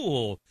the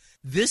pool,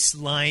 this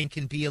line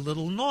can be a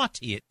little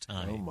naughty at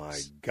times. Oh, my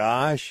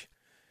gosh.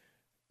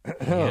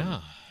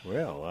 Yeah.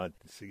 Well,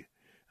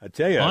 I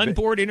tell you.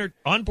 Onboard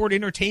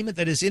entertainment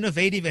that is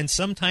innovative and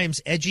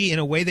sometimes edgy in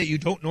a way that you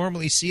don't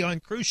normally see on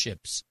cruise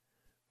ships.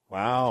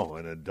 Wow,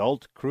 an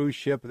adult cruise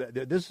ship.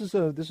 This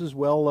is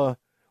well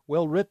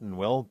written,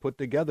 well put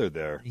together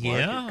there. Mark.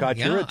 Yeah, It caught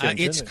your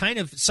attention. It's kind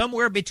of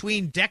somewhere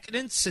between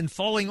decadence and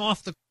falling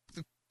off the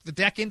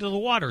deck into the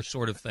water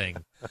sort of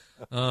thing.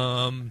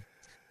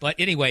 But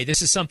anyway,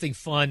 this is something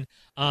fun.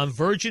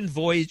 Virgin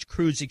Voyage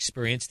Cruise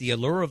Experience, the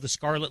allure of the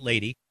Scarlet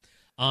Lady.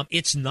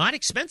 It's not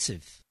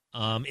expensive.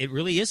 It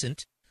really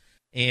isn't.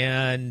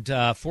 And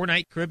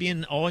 4-night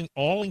Caribbean,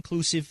 all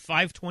inclusive,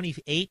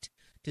 $528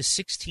 to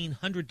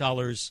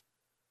 $1,600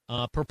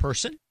 per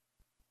person.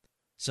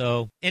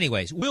 So,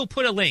 anyways, we'll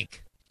put a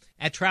link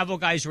at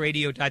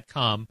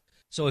TravelGuysRadio.com.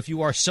 So if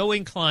you are so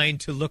inclined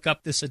to look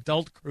up this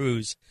adult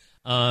cruise,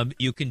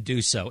 you can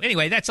do so.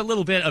 Anyway, that's a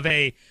little bit of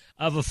a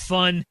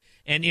fun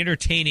and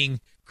entertaining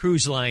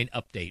cruise line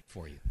update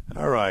for you.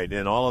 All right,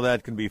 and all of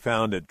that can be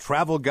found at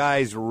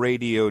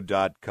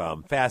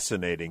TravelGuysRadio.com.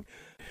 Fascinating.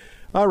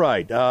 All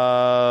right,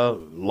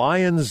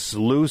 lions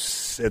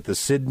loose at the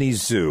Sydney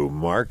Zoo.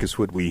 Mark, is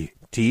what we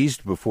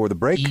teased before the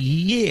break.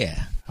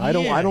 Yeah, I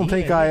don't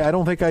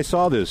think I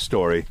saw this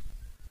story.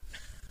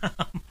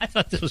 I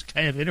thought this was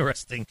kind of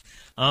interesting.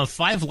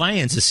 5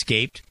 lions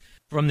escaped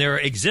from their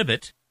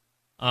exhibit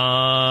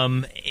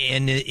in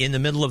the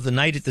middle of the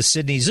night at the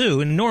Sydney Zoo,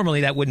 and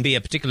normally that wouldn't be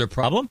a particular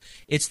problem.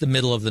 It's the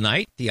middle of the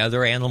night. The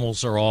other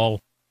animals are all,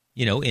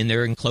 in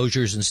their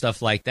enclosures and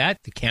stuff like that.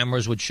 The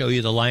cameras would show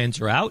you the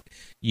lions are out.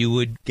 You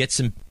would get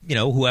some,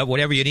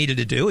 whatever you needed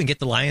to do and get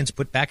the lions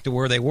put back to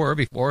where they were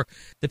before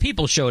the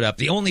people showed up.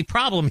 The only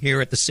problem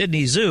here at the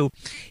Sydney Zoo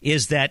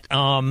is that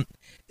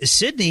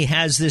Sydney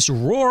has this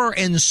roar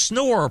and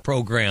snore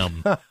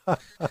program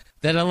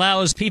that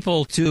allows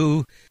people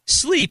to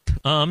sleep,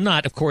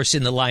 not, of course,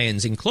 in the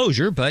lion's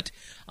enclosure, but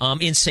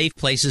in safe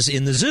places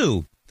in the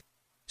zoo.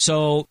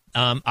 So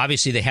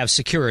obviously they have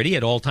security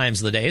at all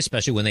times of the day,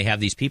 especially when they have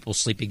these people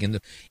sleeping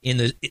in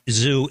the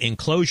zoo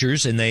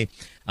enclosures. And they,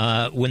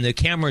 when the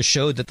cameras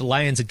showed that the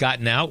lions had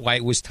gotten out, why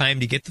it was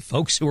time to get the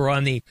folks who were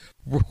on the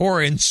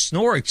roar and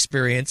snore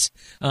experience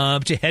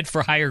to head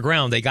for higher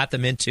ground. They got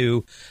them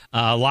into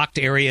locked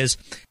areas.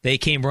 They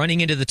came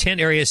running into the tent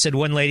area. Said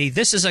one lady,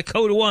 "This is a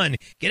code 1.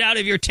 Get out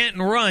of your tent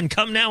and run.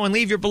 Come now and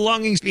leave your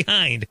belongings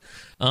behind."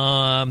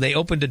 They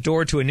opened a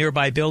door to a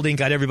nearby building,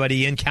 got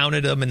everybody in,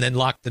 counted them, and then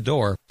locked the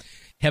door.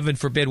 Heaven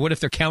forbid, what if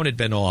their count had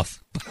been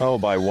off? Oh,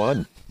 by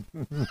one.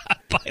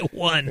 By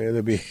one.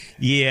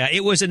 Yeah,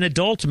 it was an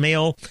adult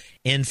male,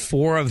 and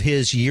 4 of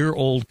his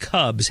year-old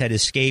cubs had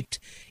escaped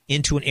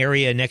into an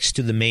area next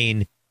to the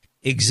main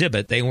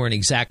exhibit. They weren't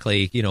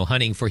exactly,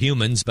 hunting for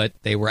humans, but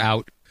they were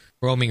out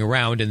roaming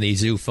around, and the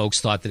zoo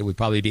folks thought that it would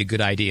probably be a good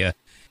idea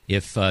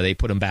if they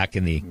put them back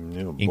in the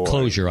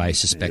enclosure. I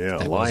suspect that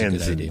was a good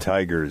lions idea. and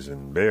tigers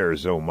and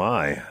bears, oh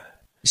my.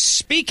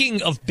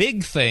 Speaking of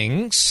big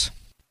things,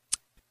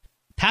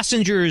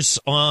 passengers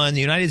on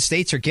the United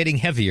States are getting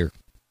heavier.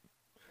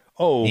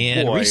 Oh,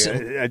 and boy,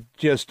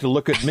 just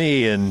look at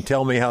me and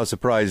tell me how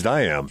surprised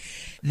I am.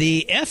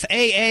 The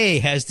FAA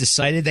has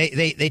decided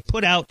they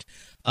put out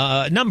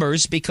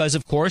numbers because,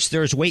 of course,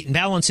 there's weight and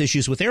balance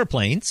issues with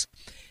airplanes.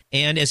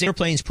 And as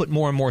airplanes put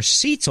more and more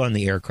seats on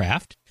the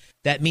aircraft,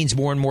 that means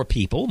more and more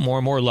people, more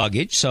and more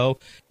luggage. So,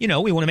 we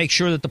want to make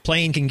sure that the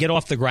plane can get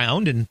off the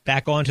ground and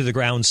back onto the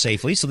ground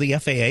safely. So the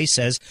FAA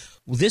says,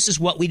 well, this is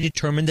what we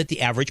determined that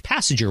the average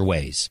passenger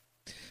weighs.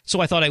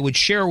 So I thought I would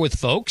share with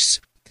folks,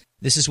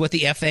 this is what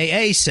the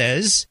FAA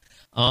says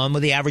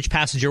the average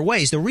passenger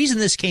weighs. The reason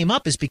this came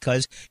up is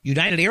because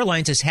United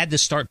Airlines has had to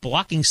start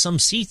blocking some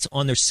seats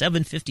on their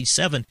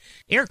 757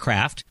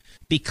 aircraft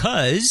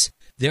because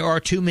there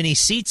are too many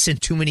seats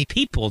and too many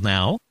people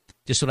now.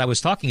 Just what I was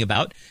talking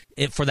about,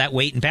 for that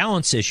weight and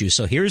balance issue.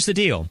 So here's the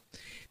deal.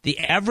 The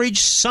average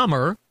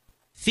summer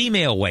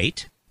female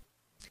weight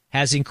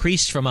has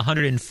increased from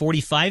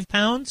 145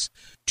 pounds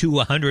to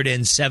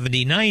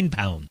 179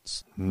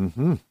 pounds.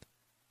 Mm-hmm.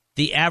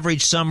 The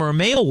average summer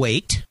male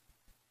weight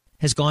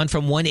has gone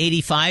from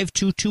 185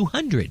 to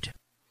 200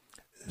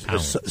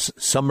 pounds.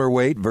 Summer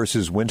weight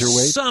versus winter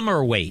weight?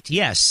 Summer weight,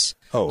 yes.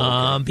 Oh,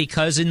 okay.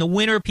 Because in the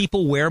winter,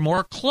 people wear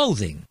more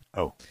clothing.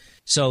 Oh.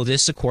 So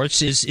this, of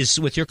course, is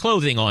with your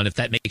clothing on, if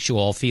that makes you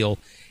all feel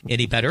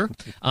any better.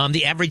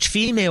 The average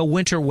female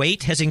winter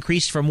weight has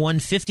increased from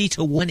 150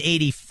 to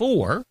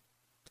 184,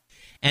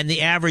 and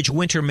the average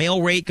winter male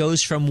weight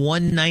goes from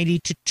 190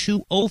 to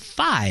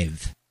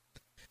 205.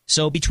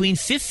 So between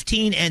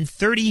 15 and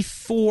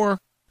 34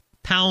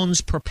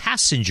 pounds per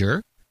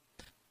passenger,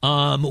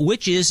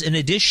 which is an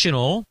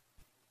additional,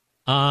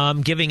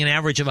 giving an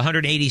average of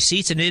 180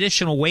 seats, an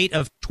additional weight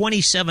of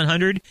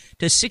 2,700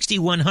 to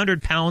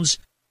 6,100 pounds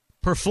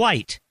per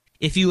flight.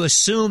 If you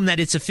assume that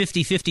it's a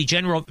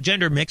 50-50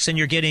 gender mix, and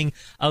you're getting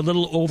a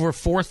little over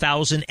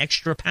 4,000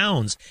 extra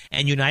pounds.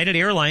 And United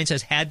Airlines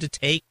has had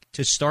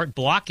to start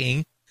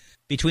blocking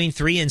between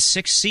 3 and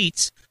 6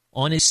 seats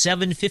on its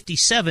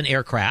 757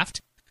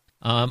 aircraft.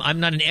 I'm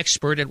not an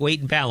expert at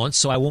weight and balance,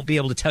 so I won't be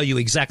able to tell you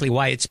exactly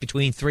why it's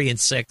between 3 and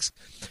 6.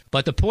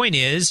 But the point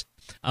is,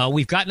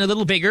 we've gotten a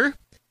little bigger,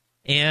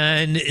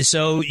 and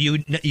so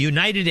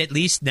United at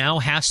least now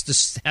has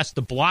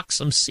to block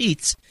some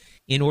seats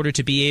in order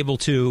to be able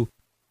to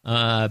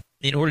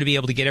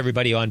get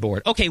everybody on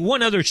board. Okay,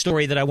 one other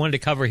story that I wanted to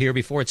cover here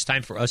before it's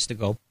time for us to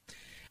go,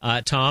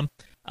 Tom.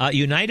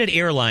 United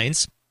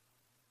Airlines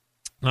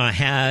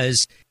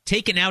has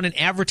taken out an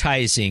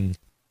advertising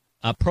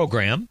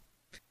program,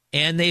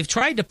 and they've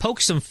tried to poke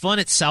some fun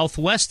at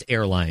Southwest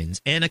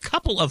Airlines. And a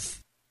couple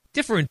of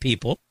different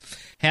people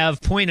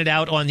have pointed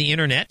out on the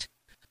internet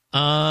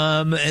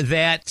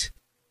that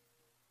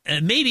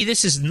maybe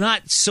this is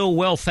not so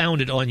well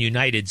founded on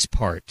United's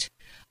part.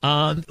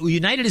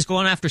 United is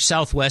going after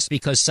Southwest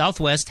because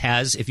Southwest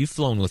has, if you've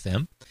flown with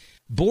them,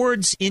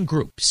 boards in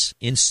groups.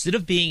 Instead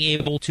of being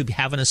able to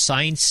have an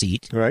assigned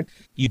seat, right,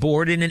 you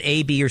board in an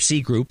A, B, or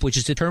C group, which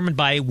is determined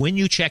by when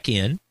you check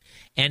in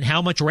and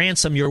how much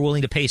ransom you're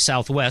willing to pay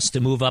Southwest to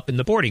move up in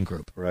the boarding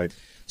group. Right.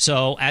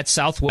 So at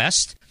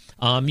Southwest,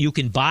 you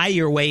can buy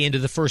your way into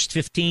the first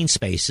 15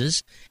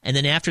 spaces, and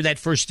then after that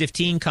first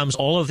 15 comes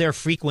all of their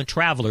frequent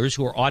travelers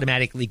who are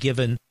automatically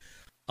given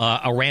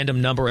a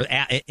random number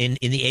in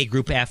the A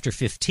group after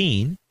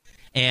 15,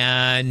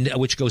 and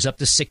which goes up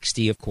to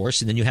 60, of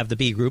course, and then you have the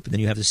B group, and then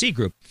you have the C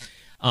group.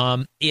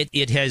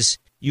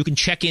 You can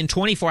check in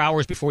 24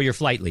 hours before your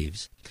flight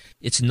leaves.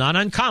 It's not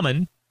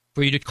uncommon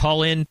for you to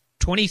call in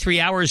 23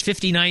 hours,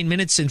 59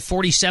 minutes, and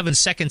 47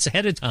 seconds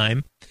ahead of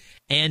time,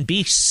 and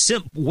be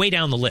way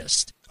down the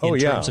list. Oh,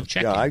 in yeah. terms of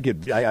checking.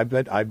 Yeah, I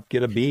bet I'd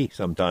get a B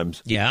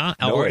sometimes. Yeah,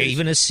 No or worries.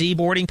 even a C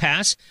boarding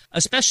pass,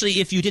 especially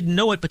if you didn't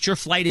know it, but your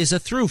flight is a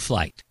through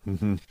flight.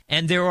 Mm-hmm.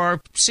 And there are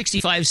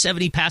 65,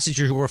 70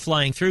 passengers who are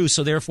flying through,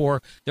 so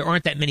therefore there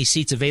aren't that many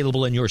seats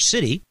available in your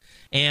city.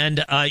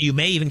 And you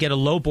may even get a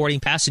low boarding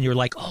pass, and you're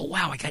like, oh,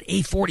 wow, I got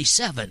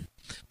A47.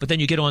 But then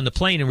you get on the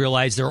plane and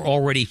realize there are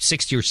already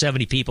 60 or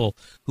 70 people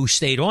who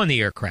stayed on the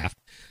aircraft.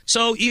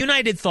 So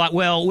United thought,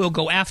 well, we'll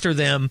go after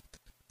them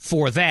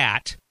for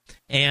that.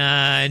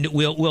 And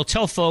we'll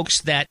tell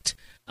folks that,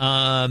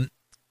 once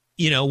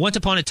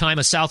upon a time,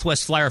 a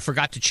Southwest flyer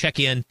forgot to check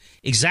in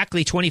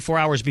exactly 24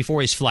 hours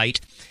before his flight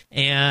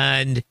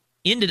and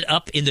ended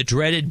up in the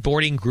dreaded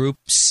boarding group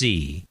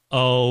C.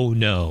 Oh,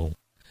 no.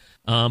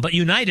 But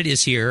United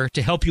is here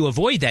to help you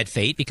avoid that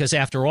fate because,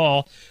 after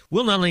all,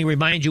 we'll not only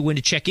remind you when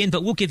to check in,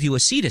 but we'll give you a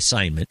seat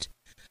assignment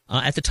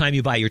at the time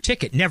you buy your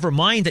ticket. Never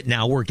mind that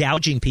now we're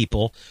gouging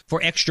people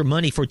for extra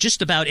money for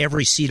just about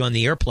every seat on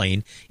the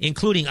airplane,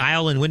 including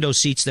aisle and window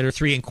seats that are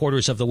 3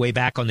 3/4 of the way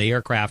back on the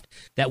aircraft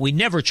that we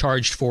never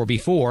charged for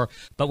before,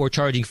 but we're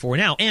charging for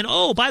now. And,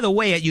 oh, by the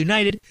way, at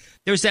United,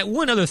 there's that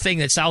one other thing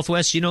that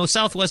Southwest,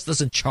 Southwest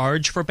doesn't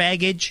charge for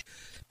baggage,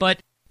 but,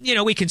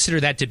 we consider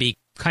that to be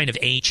kind of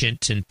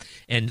ancient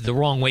and the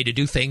wrong way to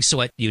do things. So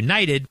at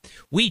United,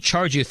 we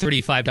charge you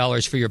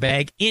 $35 for your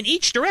bag in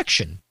each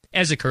direction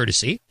as a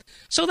courtesy.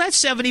 So that's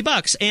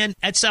 $70. And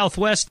at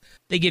Southwest,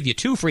 they give you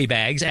 2 free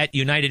bags. At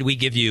United, we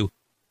give you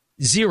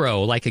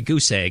 0, like a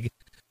goose egg.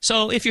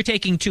 So if you're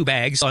taking 2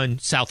 bags on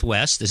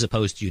Southwest as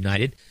opposed to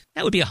United,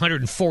 that would be a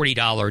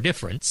 $140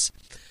 difference.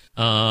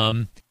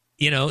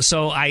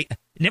 So I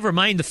never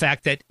mind the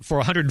fact that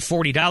for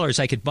 $140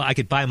 I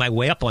could buy my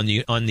way up on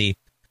the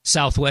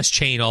Southwest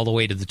chain all the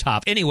way to the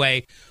top.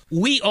 Anyway,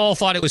 we all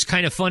thought it was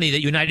kind of funny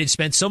that United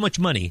spent so much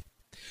money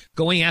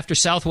going after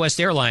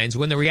Southwest Airlines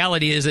when the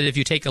reality is that if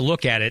you take a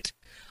look at it,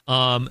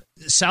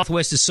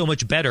 Southwest is so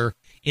much better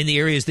in the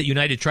areas that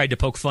United tried to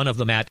poke fun of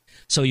them at.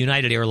 So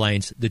United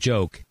Airlines, the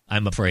joke,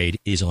 I'm afraid,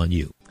 is on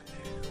you.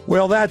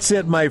 Well, that's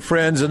it, my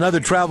friends. Another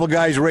Travel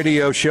Guys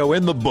radio show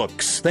in the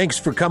books. Thanks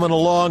for coming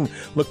along.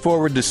 Look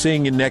forward to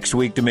seeing you next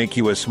week to make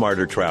you a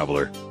smarter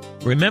traveler.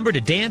 Remember to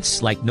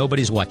dance like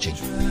nobody's watching.